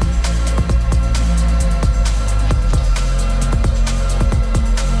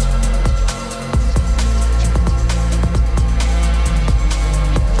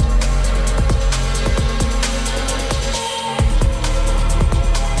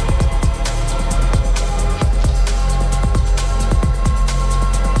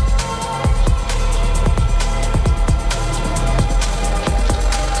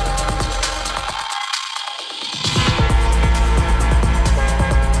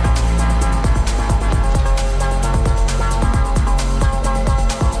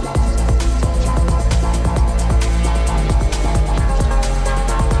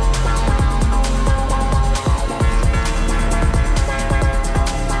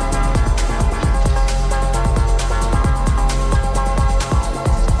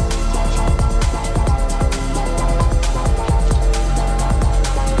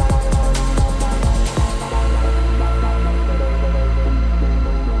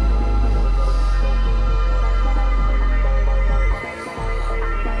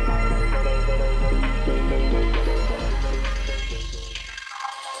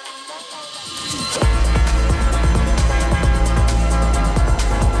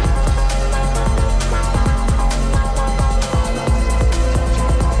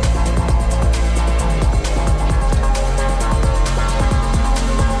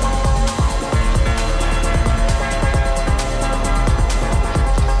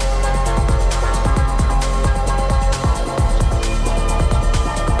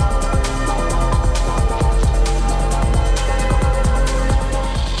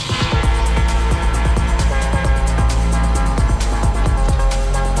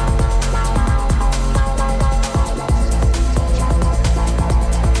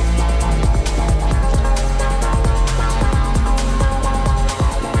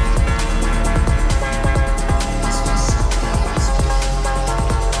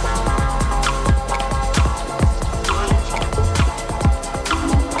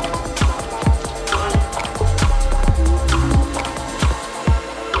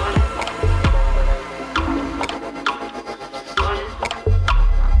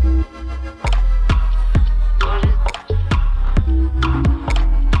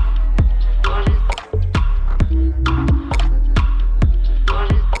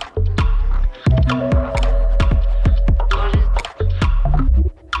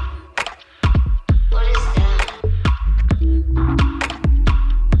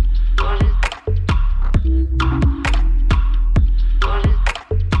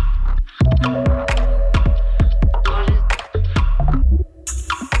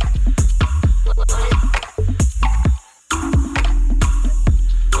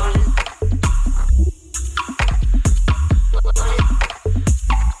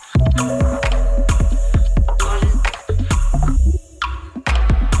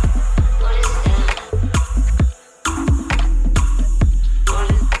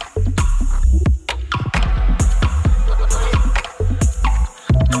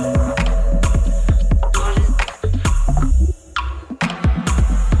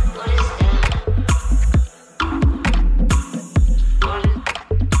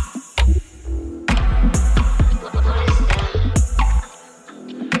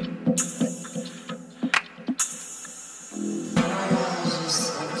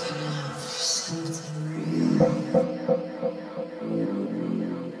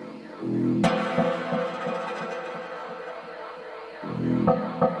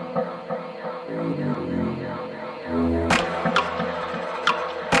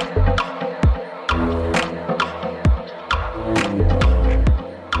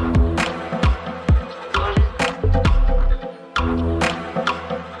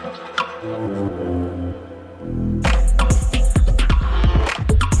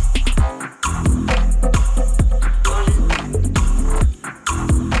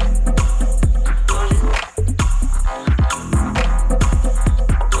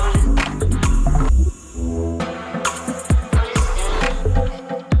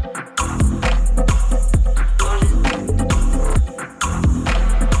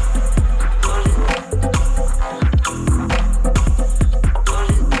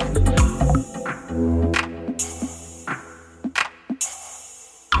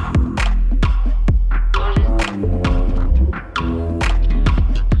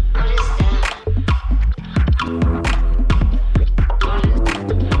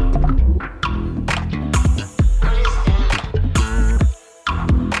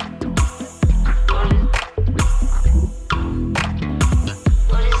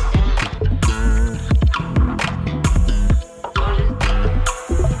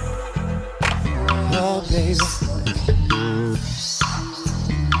 Oh, baby.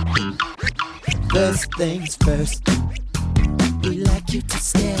 First things first, we like you to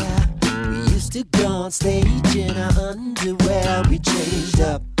stare. We used to go on stage in our underwear. We changed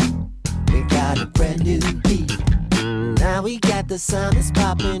up, we got a brand new beat. Now we got the sound that's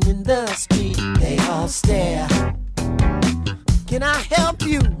popping in the street. They all stare. Can I help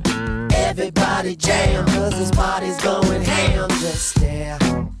you? Everybody jam, cause this party's going ham. Just stare.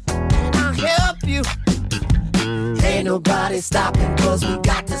 Can I help you? Ain't nobody stopping, cause we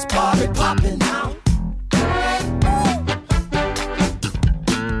got this party popping now.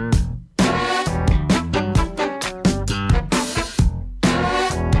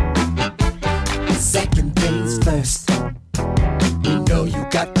 Second things first, we know you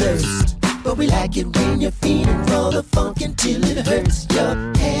got thirst, but we like it when you're feeding for the funk until it hurts your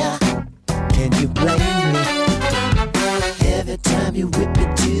hair. Can you blame me? Every time you whip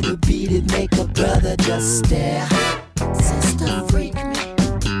it to the beat, it make a brother just stare. Sister, freak me.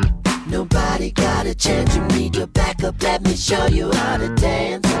 Nobody got a chance, you need your backup. Let me show you how to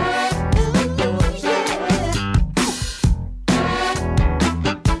dance.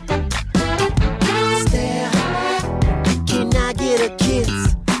 Stare. Can I get a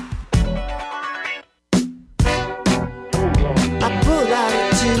kiss? I pull out a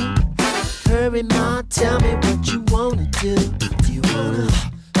two. Hurry, ma, tell me what you wanna do. Do you wanna?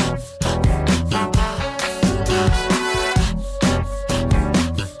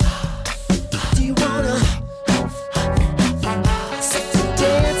 Do you wanna? Sexy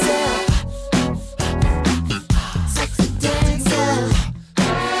dancer. Sexy dancer.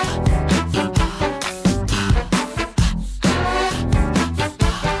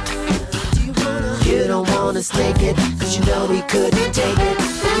 Do you wanna? You don't wanna stake it, cause you know we couldn't take it.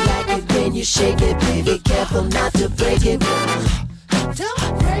 We like it when you shake it, baby, careful not to break it.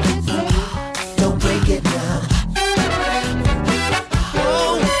 Don't break it, baby. Don't break it now.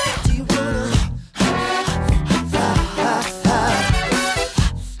 Oh, do you wanna?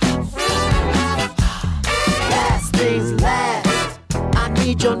 Last things last, I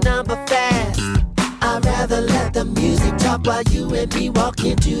need your number fast. I'd rather let the music talk while you and me walk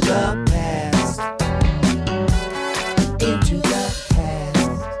into the past. Into the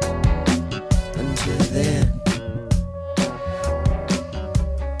past. Until then.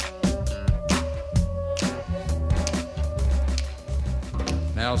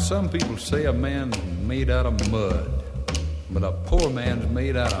 Now, some people say a man's made out of mud, but a poor man's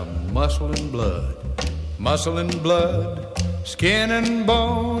made out of muscle and blood. Muscle and blood, skin and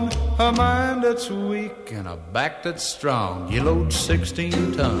bone, a mind that's weak and a back that's strong. You load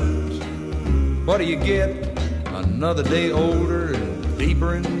 16 tons. What do you get? Another day older and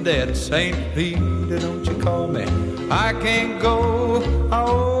deeper in debt. St. Peter, don't you call me? I can't go. I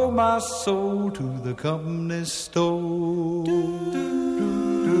owe my soul to the company store.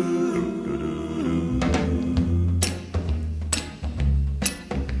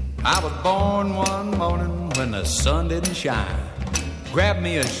 I was born one morning when the sun didn't shine. Grabbed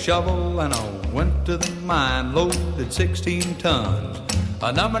me a shovel and I went to the mine. Loaded 16 tons,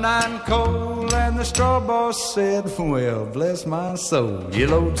 a number 9 coal, and the straw boss said, well, bless my soul, you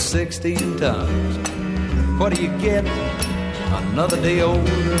load 16 tons. What do you get? Another day older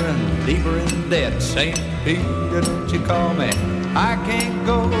and deeper in debt. St. Peter, don't you call me? I can't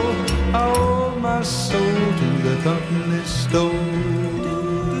go. I owe my soul to the company store.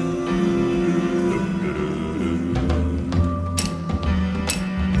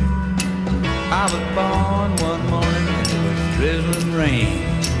 I was born one morning and it was drizzling rain.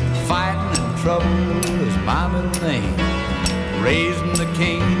 Fighting and trouble was my middle name. Raising the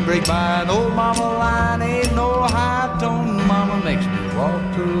cane, break by an old mama line. Ain't no high tone mama makes me walk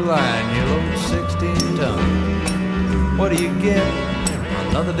the line. You load 16 tons. What do you get?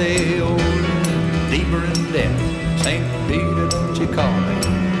 Another day older, deeper in debt. St. Peter, don't you call me?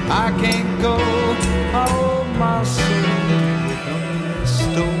 I can't go. I owe my soul to the company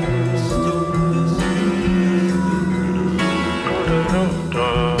store.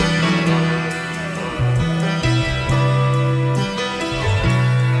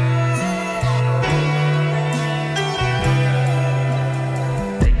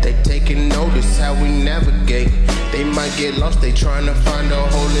 They taking notice how we navigate. They might get lost, they trying to find a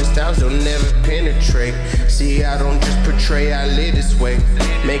hole in styles they'll never penetrate. See, I don't just portray, I live this way.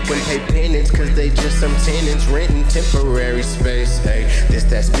 Make them pay penance, cause they just some tenants renting temporary space. Hey, this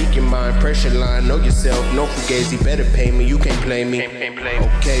that speaking mind, pressure line, know yourself, no fugazi, better pay me, you can't play me.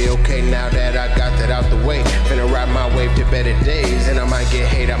 Okay, now that I got that out the way, finna ride my wave to better days. And I might get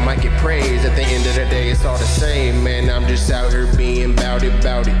hate, I might get praise. At the end of the day, it's all the same, man, I'm just out here being bout it,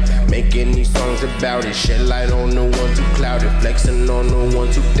 about it. Making these songs about it. Shed light on the ones who cloud it. Flexing on the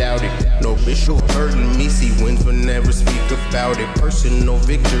ones who doubt it. No visual hurting me. See wins but never speak about it. Personal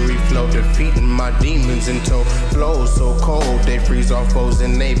victory flow. Defeating my demons in tow. Flows so cold. They freeze our foes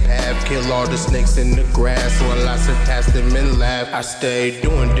in they path. Kill all the snakes in the grass while I surpass them and laugh. I stay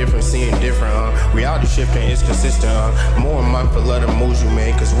doing different, seeing different, Reality shifting is consistent, More mindful of the moves you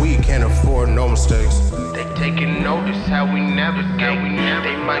make, cause we can't afford no mistakes. They taking notice how we navigate.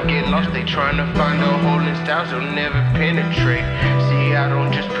 They might get lost, they trying to find a hole in styles they'll never penetrate. See, I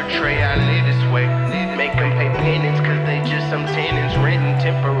don't just portray, I live this way. Make them pay penance, cause they just some tenants renting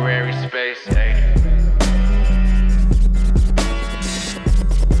temporary space. Hey.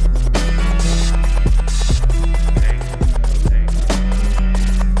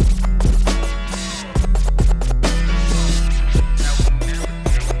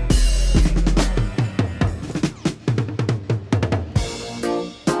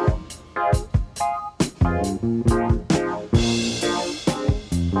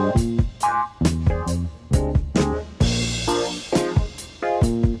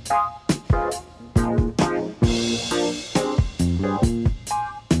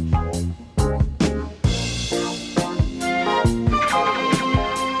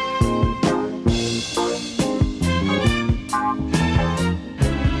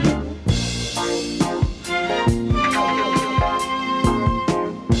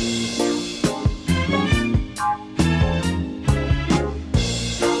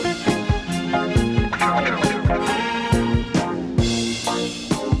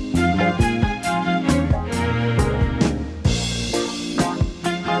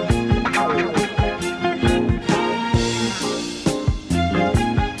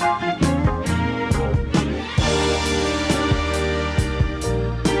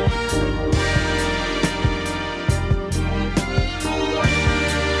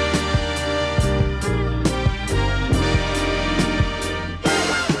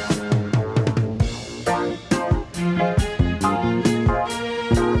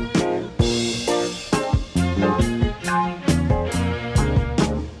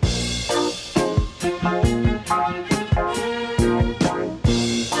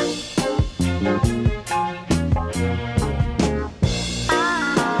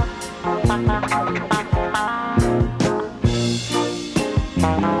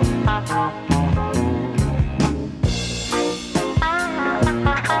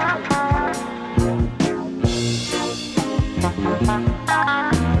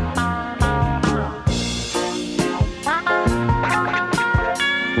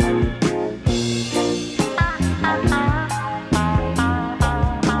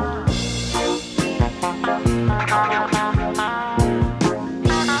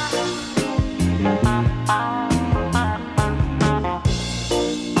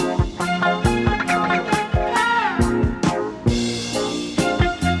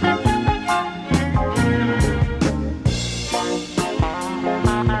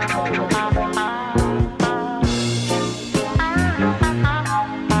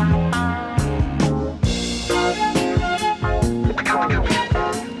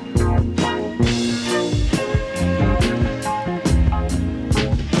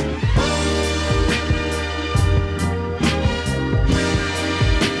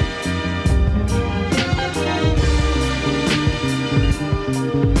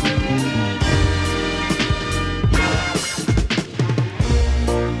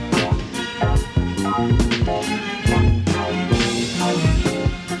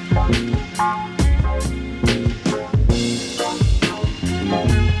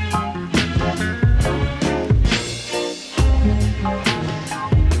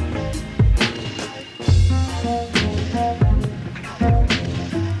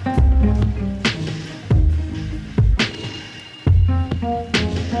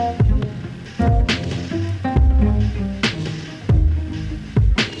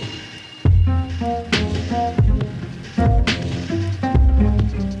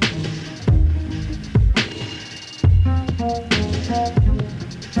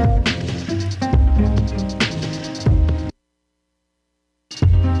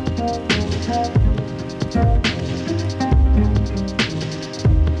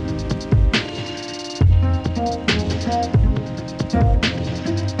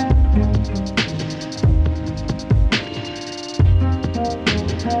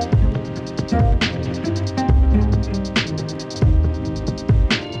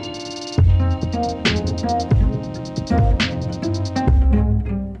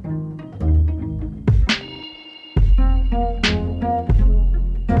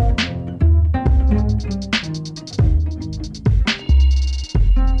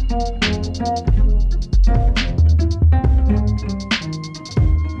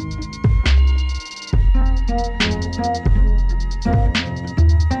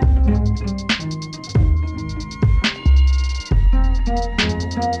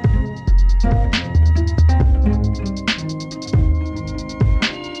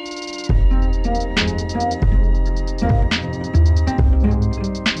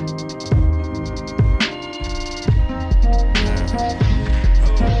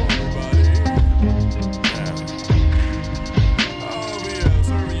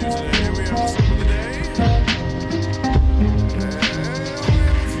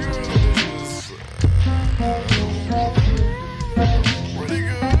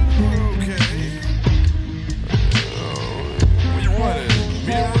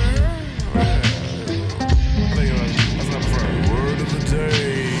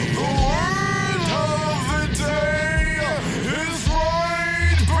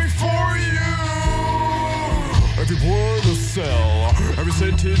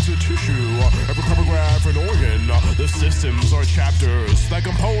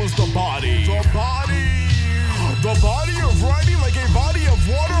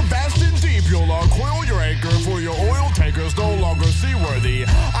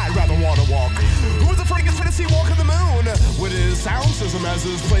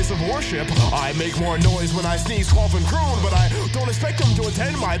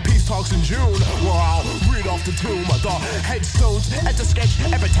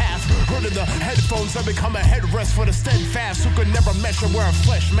 I become a headrest for the steadfast who could never measure wear a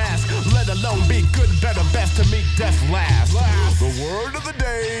flesh mask, let alone be good, better, best to meet death last. The word of the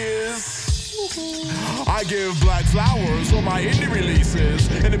day is I give black flowers for my indie releases,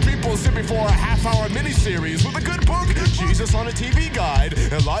 and the people sit before a half-hour miniseries with a good book, Jesus on a TV guide.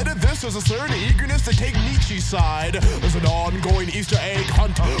 In light of this, there's a certain eagerness to take Nietzsche's side. There's an ongoing Easter egg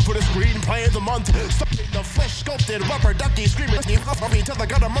hunt for the screenplay of the month. Stuffing the flesh-sculpted rubber ducky screaming till the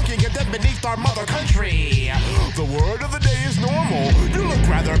gutter monkey get dead beneath our mother country. The word of the day is normal. You look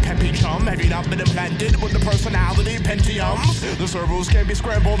rather peppy, chum. Have you not been implanted with the personality pentiums? The servos can be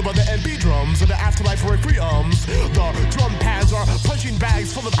scrambled by the MP drums of the afterlife requiems. The drum pads are punching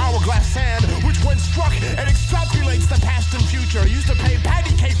bags full of hourglass sand, which when struck and extrapolates the past and future. Used to play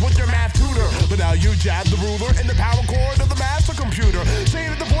patty cake with your math tutor, but now you jab the ruler in the power cord of the master computer, saying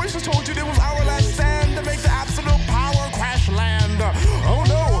that the voices told you it was our last stand to make the absolute power crash land. Oh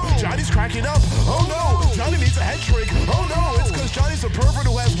no, Johnny's cracking up. Oh no, Johnny needs a head shrink. Oh no, it's cause Johnny's a pervert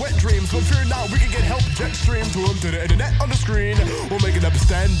who has wet dreams. But fear not, we can get help jet stream to him to the internet on the screen. We'll make an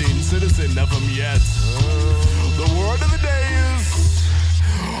upstanding citizen of him yet. The word of the day is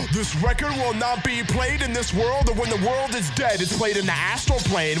this record will not be played in this world, or when the world is dead, it's played in the astral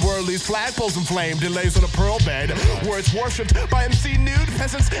plane, where at least flagpoles inflamed and lays on a pearl bed, where it's worshipped by MC nude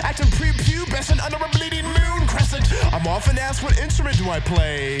peasants acting prepubescent under a bleeding moon crescent. I'm often asked, what instrument do I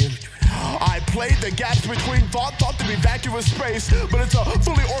play? I played the gaps between thought to be vacuous space, but it's a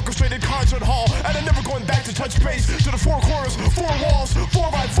fully orchestrated concert hall, and I'm never going back to touch base to the four corners, four walls,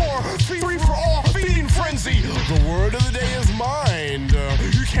 4x4, three for all, feeding frenzy. The word of the day is mind.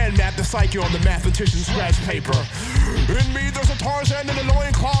 You can't map the psyche on the mathematician's scratch paper. In me, there's a Tarzan and a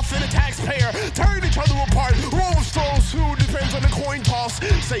loincloth and a taxpayer, tearing each other apart. Rolls those who depends on the coin toss.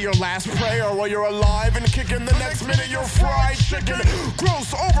 Say your last prayer while you're alive and kicking. The next minute you're fried chicken.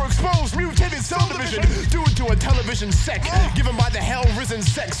 Gross, overexposed, mutated cell division due to a television sec given by the hell-risen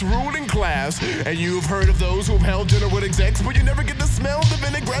sex ruling class. And you've heard of those who've held dinner with execs, but you never get to smell the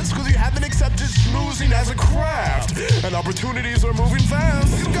vinaigrettes because you haven't accepted schmoozing as a craft. And opportunities are moving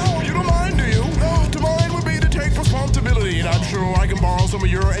fast. Go, you don't mind, do you? No, to mine would be to take responsibility, and I'm sure I can borrow some of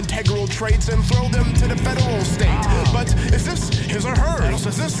your integral traits and throw them to the federal state. But is this his or hers?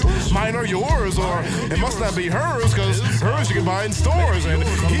 Is this mine or yours? Or it must not be hers, because hers you can buy in stores, and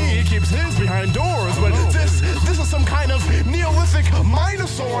he keeps his behind doors. But this is some kind of Neolithic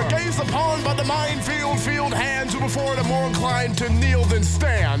minosaur gazed upon by the minefield field hands who before it are more inclined to kneel than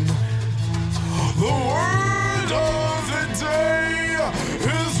stand. The word of the day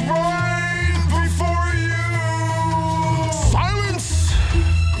is right before you. Silence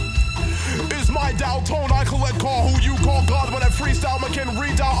is my dial tone. I collect call who you call God when I freestyle. I can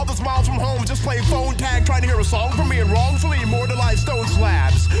redial others miles from home. Just play phone tag, trying to hear a song from me and wrongfully immortalized stone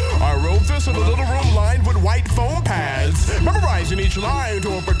slabs. I wrote this in a little room lined with white foam pads, memorizing each line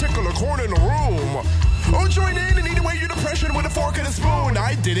to a particular corner in the room. Oh, join in and eat away your depression with a fork and a spoon.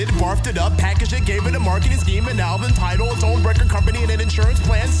 I did it, barfed it up, packaged it, gave it a marketing scheme, an album title, its own record company, and an insurance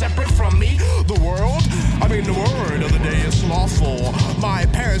plan separate from me. The word of the day is slothful. My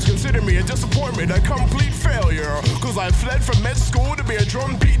parents consider me a disappointment, a complete failure, cause I fled from med school to be a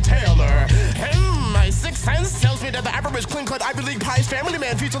drumbeat tailor. My sixth sense tells me that the average clean-cut Ivy League Pies family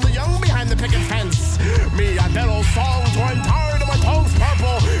man feeds on the young behind the picket fence. Me, I bellow songs where I'm tired of my tongue's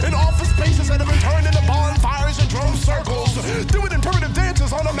purple, in office spaces that have been turned into bonfires and drum circles. Do it in primitive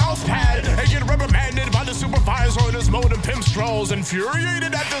dances on trolls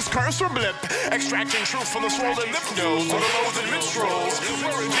infuriated at this cursor blip, extracting truth from the swollen lymph nodes of the loathed minstrels,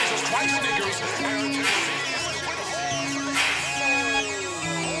 wearing Jesus Christ sneakers.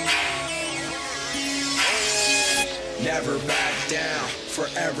 Never back down,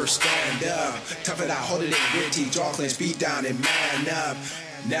 forever stand up. Tough it out, hold it in, gritty, jaw clench, beat down and man up.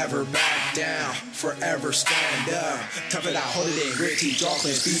 Never back down, forever stand up. Tough it out, hold it in, gritty, jaw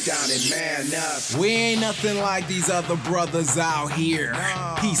clench, beat down and man up. We ain't nothing like these other brothers out here.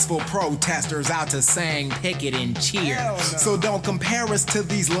 Peaceful protesters out to sing, picket, and cheer. So don't compare us to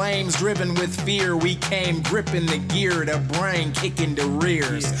these lames driven with fear. We came gripping the gear, the brain kicking the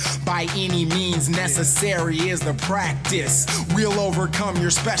rears. By any means necessary is the practice. We'll overcome your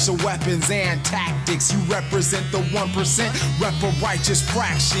special weapons and tactics. You represent the 1%, rep a righteous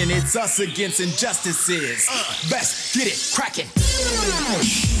fraction. It's us against injustices. Best get it crackin'.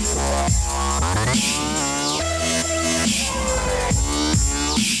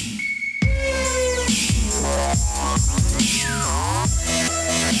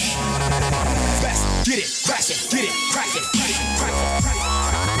 Best get it crackin', get it crackin',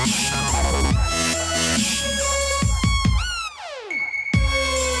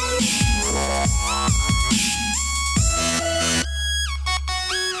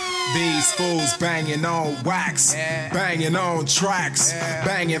 These fools banging on wax, banging on tracks,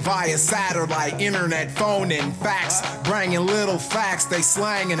 banging via satellite, internet, phone, and fax, bringing little facts. They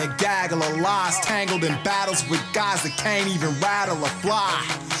slanging a gaggle of lies, tangled in battles with guys that can't even rattle a fly.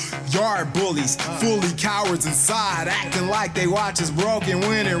 Yard bullies, fully cowards inside, acting like they watch us broken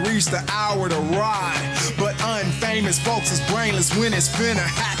when it reached the hour to ride. But unfamous folks is brainless when it's finna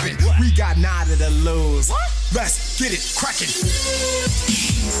happen. We got nada to lose. Let's get it crackin'.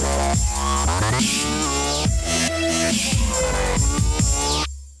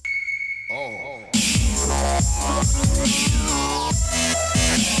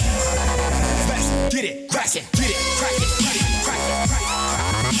 Let's get it crackin', get it crackin',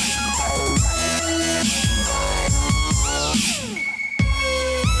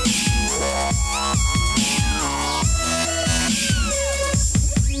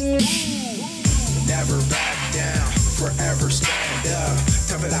 Never back down, forever stand up.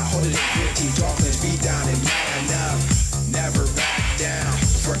 Tough it out, hold it in, gritty, jaw clench, beat down and man up. Never back down,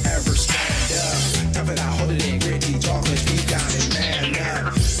 forever stand up. Tough it out, hold it in, gritty, jaw clench, beat down and man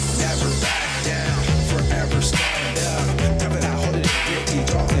up. Never back down, forever stand up. Tough it out, hold it in, gritty,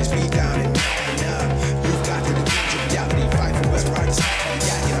 jaw clench, beat down and man up. You've got to defend your reality, fight for what's right.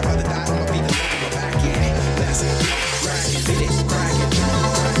 Yeah, I'd rather die on my feet than look at back in. Let's get it crackin', get it crackin'.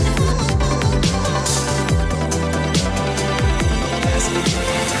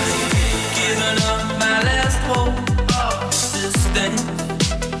 Giving up my last hope of existence.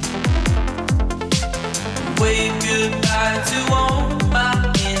 Wave goodbye to all my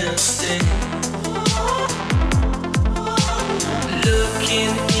innocence.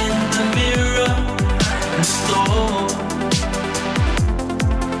 Looking in the mirror, I'm slow,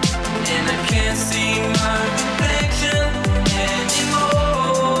 and I can't see my reflection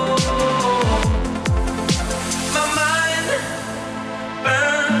anymore. My mind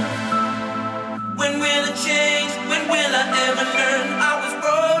burns. When will it change? When will I ever learn? I was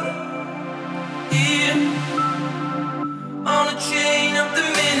born here on a chain of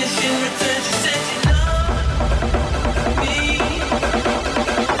diminishing returns. You said you loved me,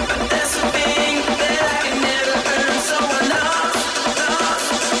 but that's a thing that I can never earn. So I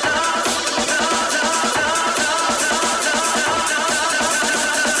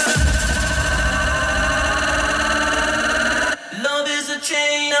love is a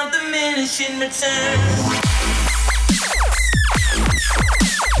chain of diminishing returns.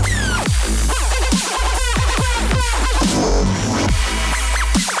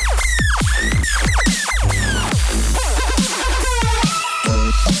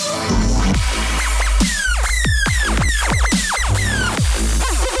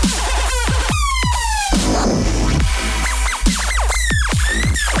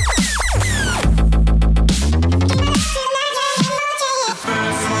 The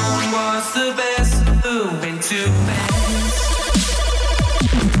first one was the best. Ooh.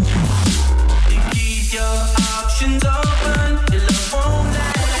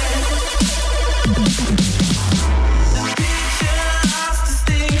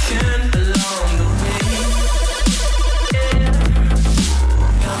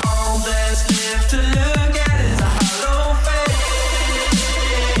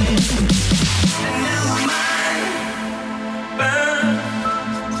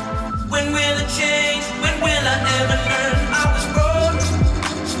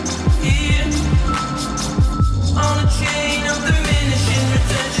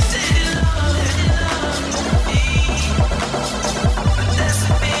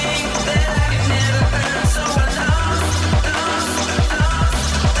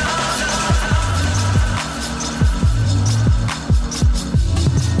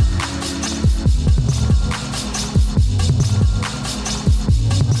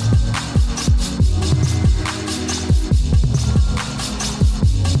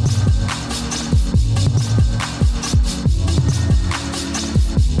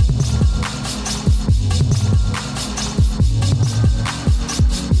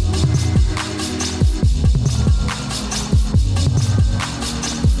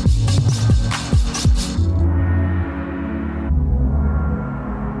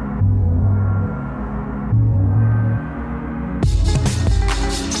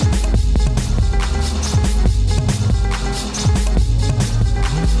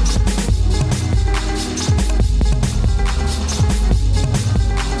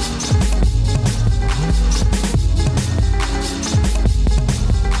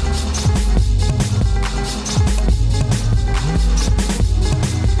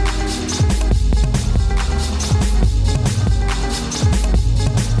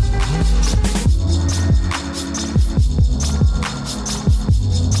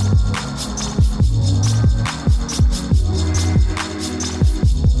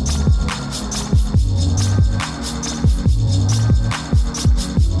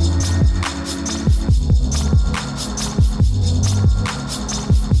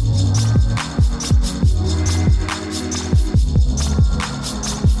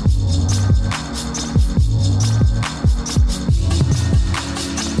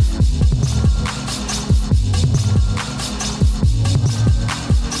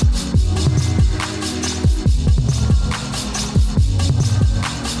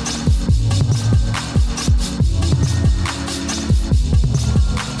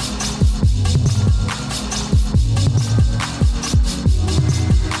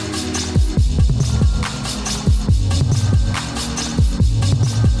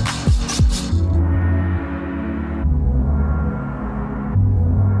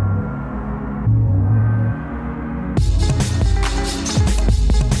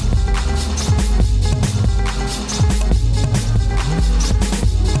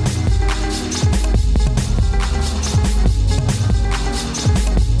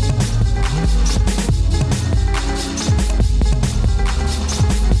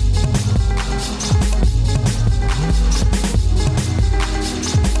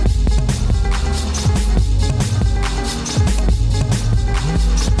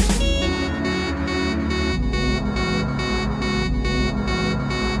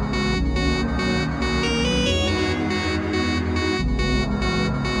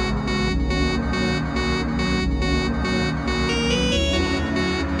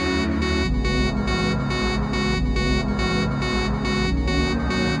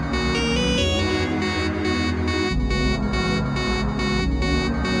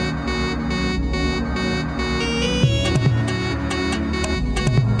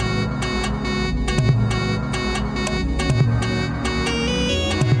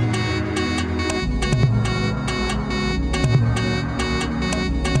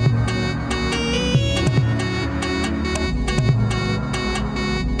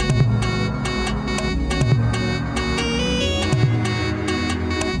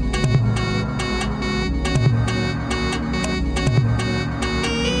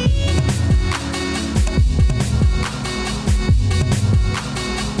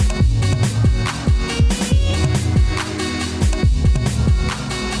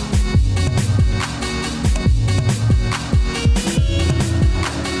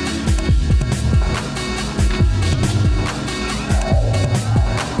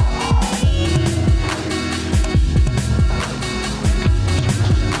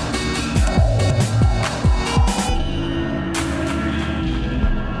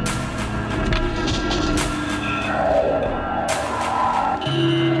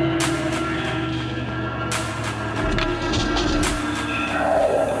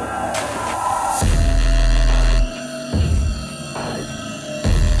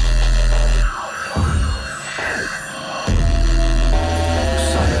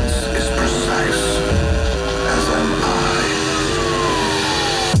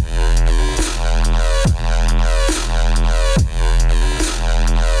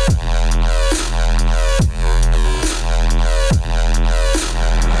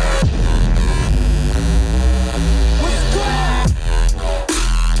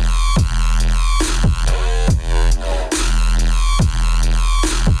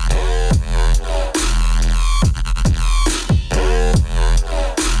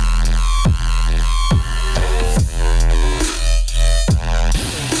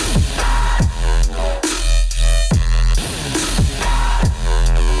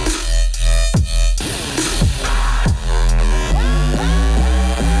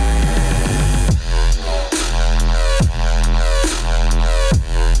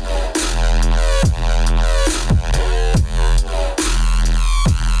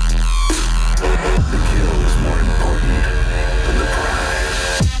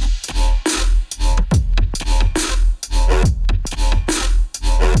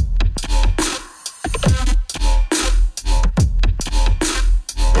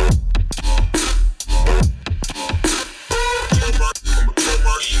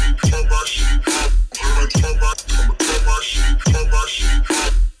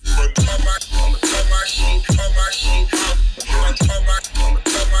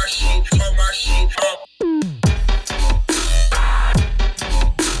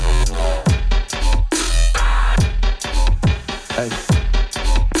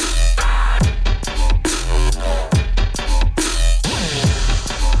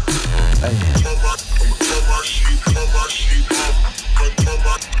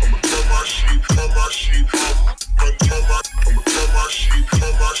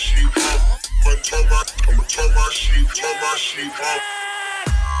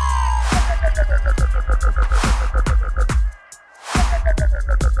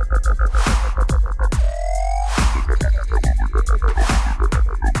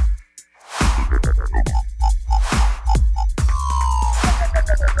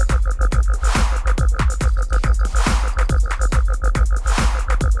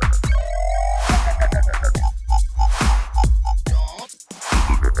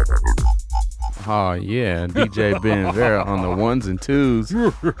 Oh yeah, DJ Ben Vera on the ones and twos,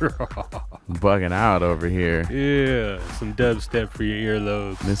 bugging out over here. Yeah, some dubstep for your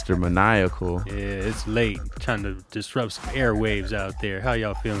earlobes. Mr. Maniacal. Yeah, it's late, trying to disrupt some airwaves out there. How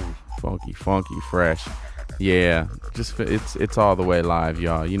y'all feeling? Funky, fresh. Yeah, just it's all the way live,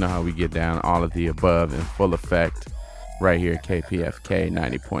 y'all. You know how we get down, all of the above in full effect, right here at KPFK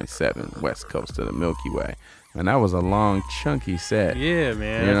 90.7, West Coast of the Milky Way. And that was a long, chunky set. Yeah,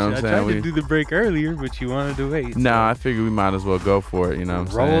 man. You know what I'm saying? I tried to do the break earlier, but you wanted to wait. No, I figured we might as well go for it. You know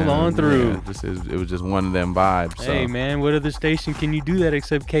what I'm saying? Roll on through. Yeah, it was just one of them vibes. So. Hey, man, what other station can you do that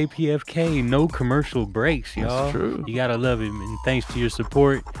except KPFK? No commercial breaks, y'all. That's true. You got to love it. And thanks to your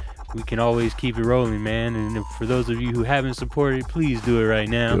support, we can always keep it rolling, man. And for those of you who haven't supported, please do it right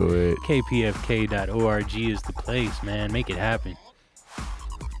now. Do it. KPFK.org is the place, man. Make it happen.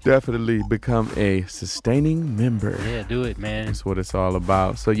 Definitely become a sustaining member. Yeah, do it, man. That's what it's all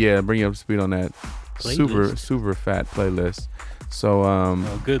about. So yeah, bring you up to speed on that playlist. super fat playlist. So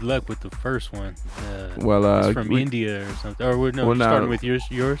good luck with the first one. It's from India or something. Or we're starting with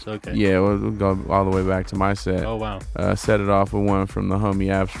yours. Okay. Yeah, we'll go all the way back to my set. Oh wow. Set it off with one from the homie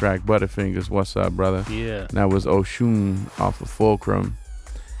Abstract Butterfingers. What's up, brother? Yeah. And that was Oshun off of Fulcrum,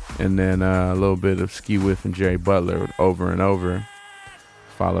 and then a little bit of Ski Whiff and Jerry Butler with Over and Over.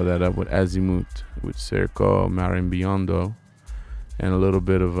 Follow that up with Azimuth with Cerco Marimbiondo, and a little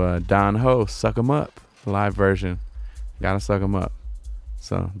bit of Don Ho, Suck 'Em Up, live version. Gotta suck 'em up.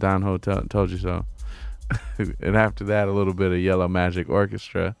 So Don Ho told you so. And after that, a little bit of Yellow Magic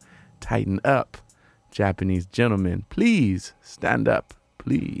Orchestra, Tighten Up, Japanese Gentlemen, please stand up,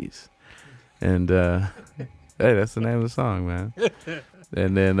 please. And hey, that's the name of the song, man.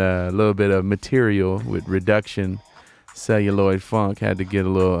 And then a little bit of Material with Reduction, Celluloid Funk. Had to get a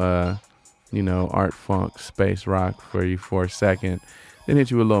little art funk, space rock for you for a second. Then hit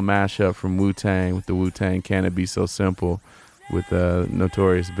you with a little mashup from Wu-Tang with the Wu-Tang Can It Be So Simple with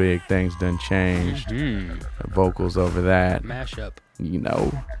Notorious Big, Things Done Changed. Mm-hmm. Vocals over that. Mashup. And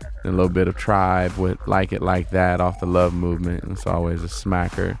a little bit of Tribe with Like It Like That off the Love Movement. It's always a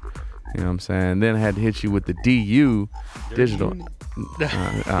smacker. You know what I'm saying? Then I had to hit you with the DU, Digital.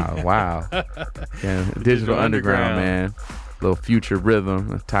 Wow. Yeah, Digital Underground, man. Little Future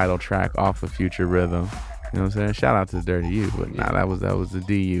Rhythm, a title track off of Future Rhythm. You know what I'm saying? Shout out to Dirty U, but that was the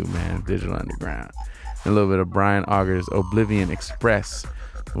DU, man. Digital Underground. And a little bit of Brian Auger's Oblivion Express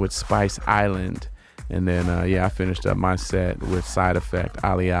with Spice Island. And then, I finished up my set with Side Effect,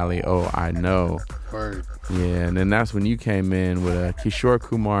 Ali Ali, Oh, I Know. Word. Yeah, and then that's when you came in with Kishore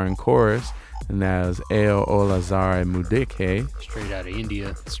Kumar in chorus, and that was Eo Olazare Mudikhe. Straight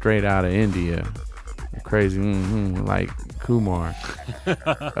out of India. Crazy, like Kumar.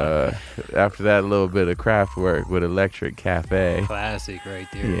 After that, a little bit of Kraftwerk with Electric Cafe. Classic right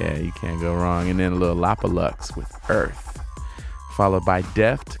there. Yeah, you can't go wrong. And then a little Lapalux with Earth. Followed by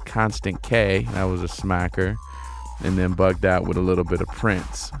Deft, Constant K. That was a smacker. And then Bugged Out with a little bit of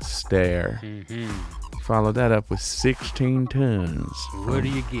Prince, Stare. Mm-hmm. Followed that up with 16 Tons. What do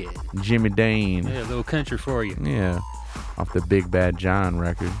you get? Jimmy Dane. Yeah, a little country for you. Yeah. Off the Big Bad John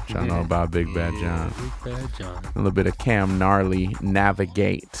record, which I know about Big Bad John. Big Bad John. A little bit of Cam Gnarly,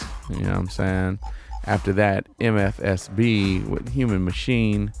 Navigate. You know what I'm saying? After that, MFSB with Human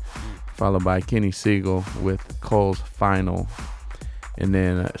Machine, followed by Kenny Siegel with Cole's Final. And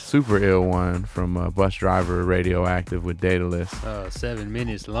then a super ill one from Bus Driver Radioactive with Daedalus. 7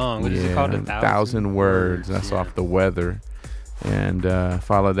 minutes long. What is it called? 1,000 words. That's off The Weather. And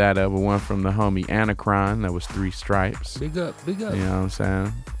followed that up with one from the homie Anacron. That was 3 Stripes. Big up. You know what I'm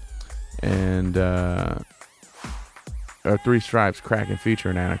saying? And or 3 Stripes, Kraken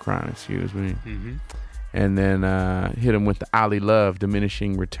featuring Anacron, excuse me. Mm-hmm. And then hit him with the Ali Love,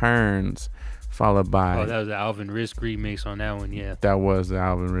 Diminishing Returns, followed by... Oh, that was the Alvin Risk remix on that one, yeah. That was the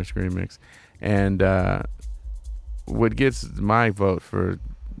Alvin Risk remix. And what gets my vote for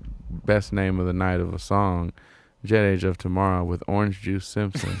best name of the night of a song, Jet Age of Tomorrow with Orange Juice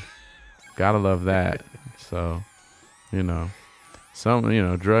Simpson. Gotta love that. So,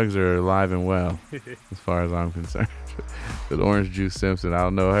 drugs are alive and well, as far as I'm concerned. But Orange Juice Simpson, I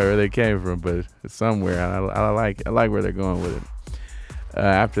don't know where they came from, but it's somewhere. I like where they're going with it.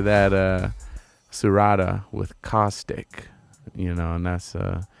 After that, Surata with Caustic, and that's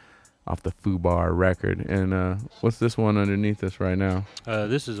off the Fubar record. And what's this one underneath us right now?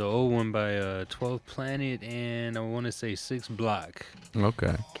 This is an old one by 12th Planet and I want to say 6 Block.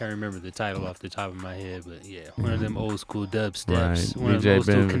 Okay. Can't remember the title off the top of my head, but yeah, one of them old school dub steps. Right. One of them old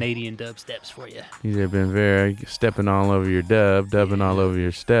school Canadian dub steps for you. DJ Ben Vera stepping all over your dubbing all over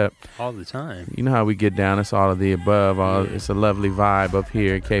your step. All the time. You know how we get down. It's all of the above. It's a lovely vibe up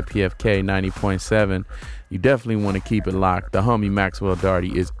here at KPFK 90.7. You definitely want to keep it locked. The homie Maxwell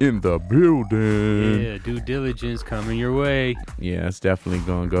Darty is in the building. Yeah, Due Diligence coming your way. Yeah, it's definitely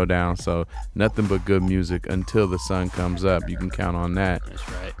going to go down. So nothing but good music until the sun comes up. You can count on that. That's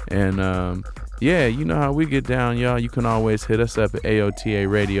right. And yeah, you know how we get down, y'all. You can always hit us up at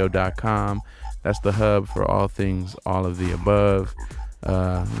AOTARadio.com. That's the hub for all things, all of the above.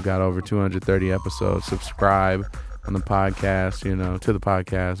 We've got over 230 episodes. Subscribe on the podcast, to the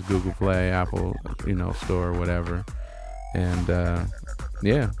podcast, Google Play, Apple, store, whatever. And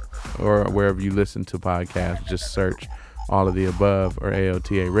yeah, or wherever you listen to podcasts, just search all of the above or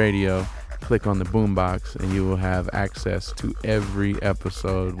AOTA Radio. Click on the boombox and you will have access to every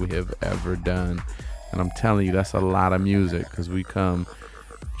episode we have ever done. And I'm telling you, that's a lot of music because we come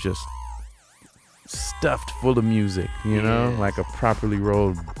just stuffed full of music, like a properly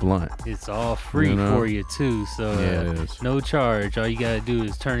rolled blunt. It's all free for you too, so it is. No charge. All you gotta do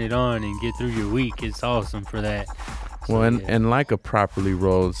is turn it on and get through your week. It's awesome for that. Well, and like a properly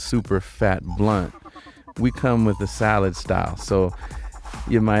rolled super fat blunt, we come with the salad style, so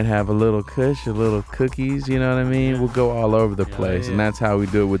you might have a little kush, a little cookies, you know what I mean? We'll go all over the place, and that's how we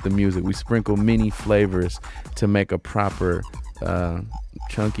do it with the music. We sprinkle many flavors to make a proper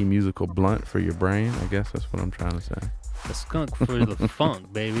chunky musical blunt for your brain. I guess that's what I'm trying to say. A skunk for the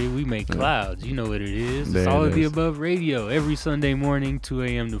funk, baby. We make clouds. You know what it is. There It's all it of the is. above radio every Sunday morning, 2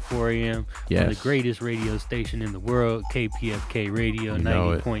 a.m. to 4 a.m. Yes. on the greatest radio station in the world, KPFK Radio, You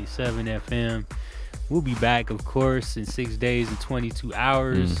know it. 90.7 FM. We'll be back, of course, in 6 days and 22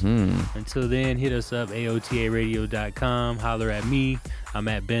 hours. Mhm. Until then, hit us up, AOTARadio.com. Holler at me. I'm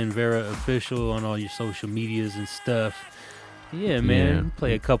at Ben Vera Official on all your social medias and stuff. Yeah, man. Yeah.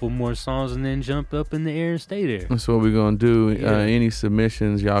 Play a couple more songs and then jump up in the air and stay there. That's what we're going to do. Yeah. Any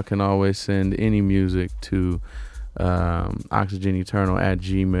submissions, y'all can always send any music to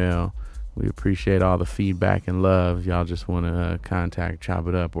oxygeneternal@gmail.com. We appreciate all the feedback and love. Y'all just want to contact Chop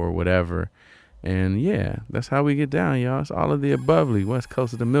It Up or whatever. And yeah, that's how we get down, y'all. It's all of the abovely, west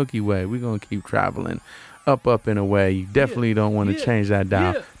coast of the Milky Way. We're going to keep traveling up and away. You definitely don't want to change that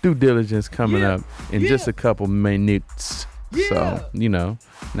down. Due Diligence coming up in just a couple minutes. So, now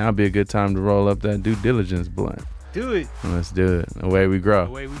would be a good time to roll up that Due Diligence blunt. Do it. Let's do it. Away we grow.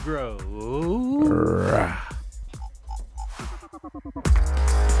 Away we grow. Ooh. Rah.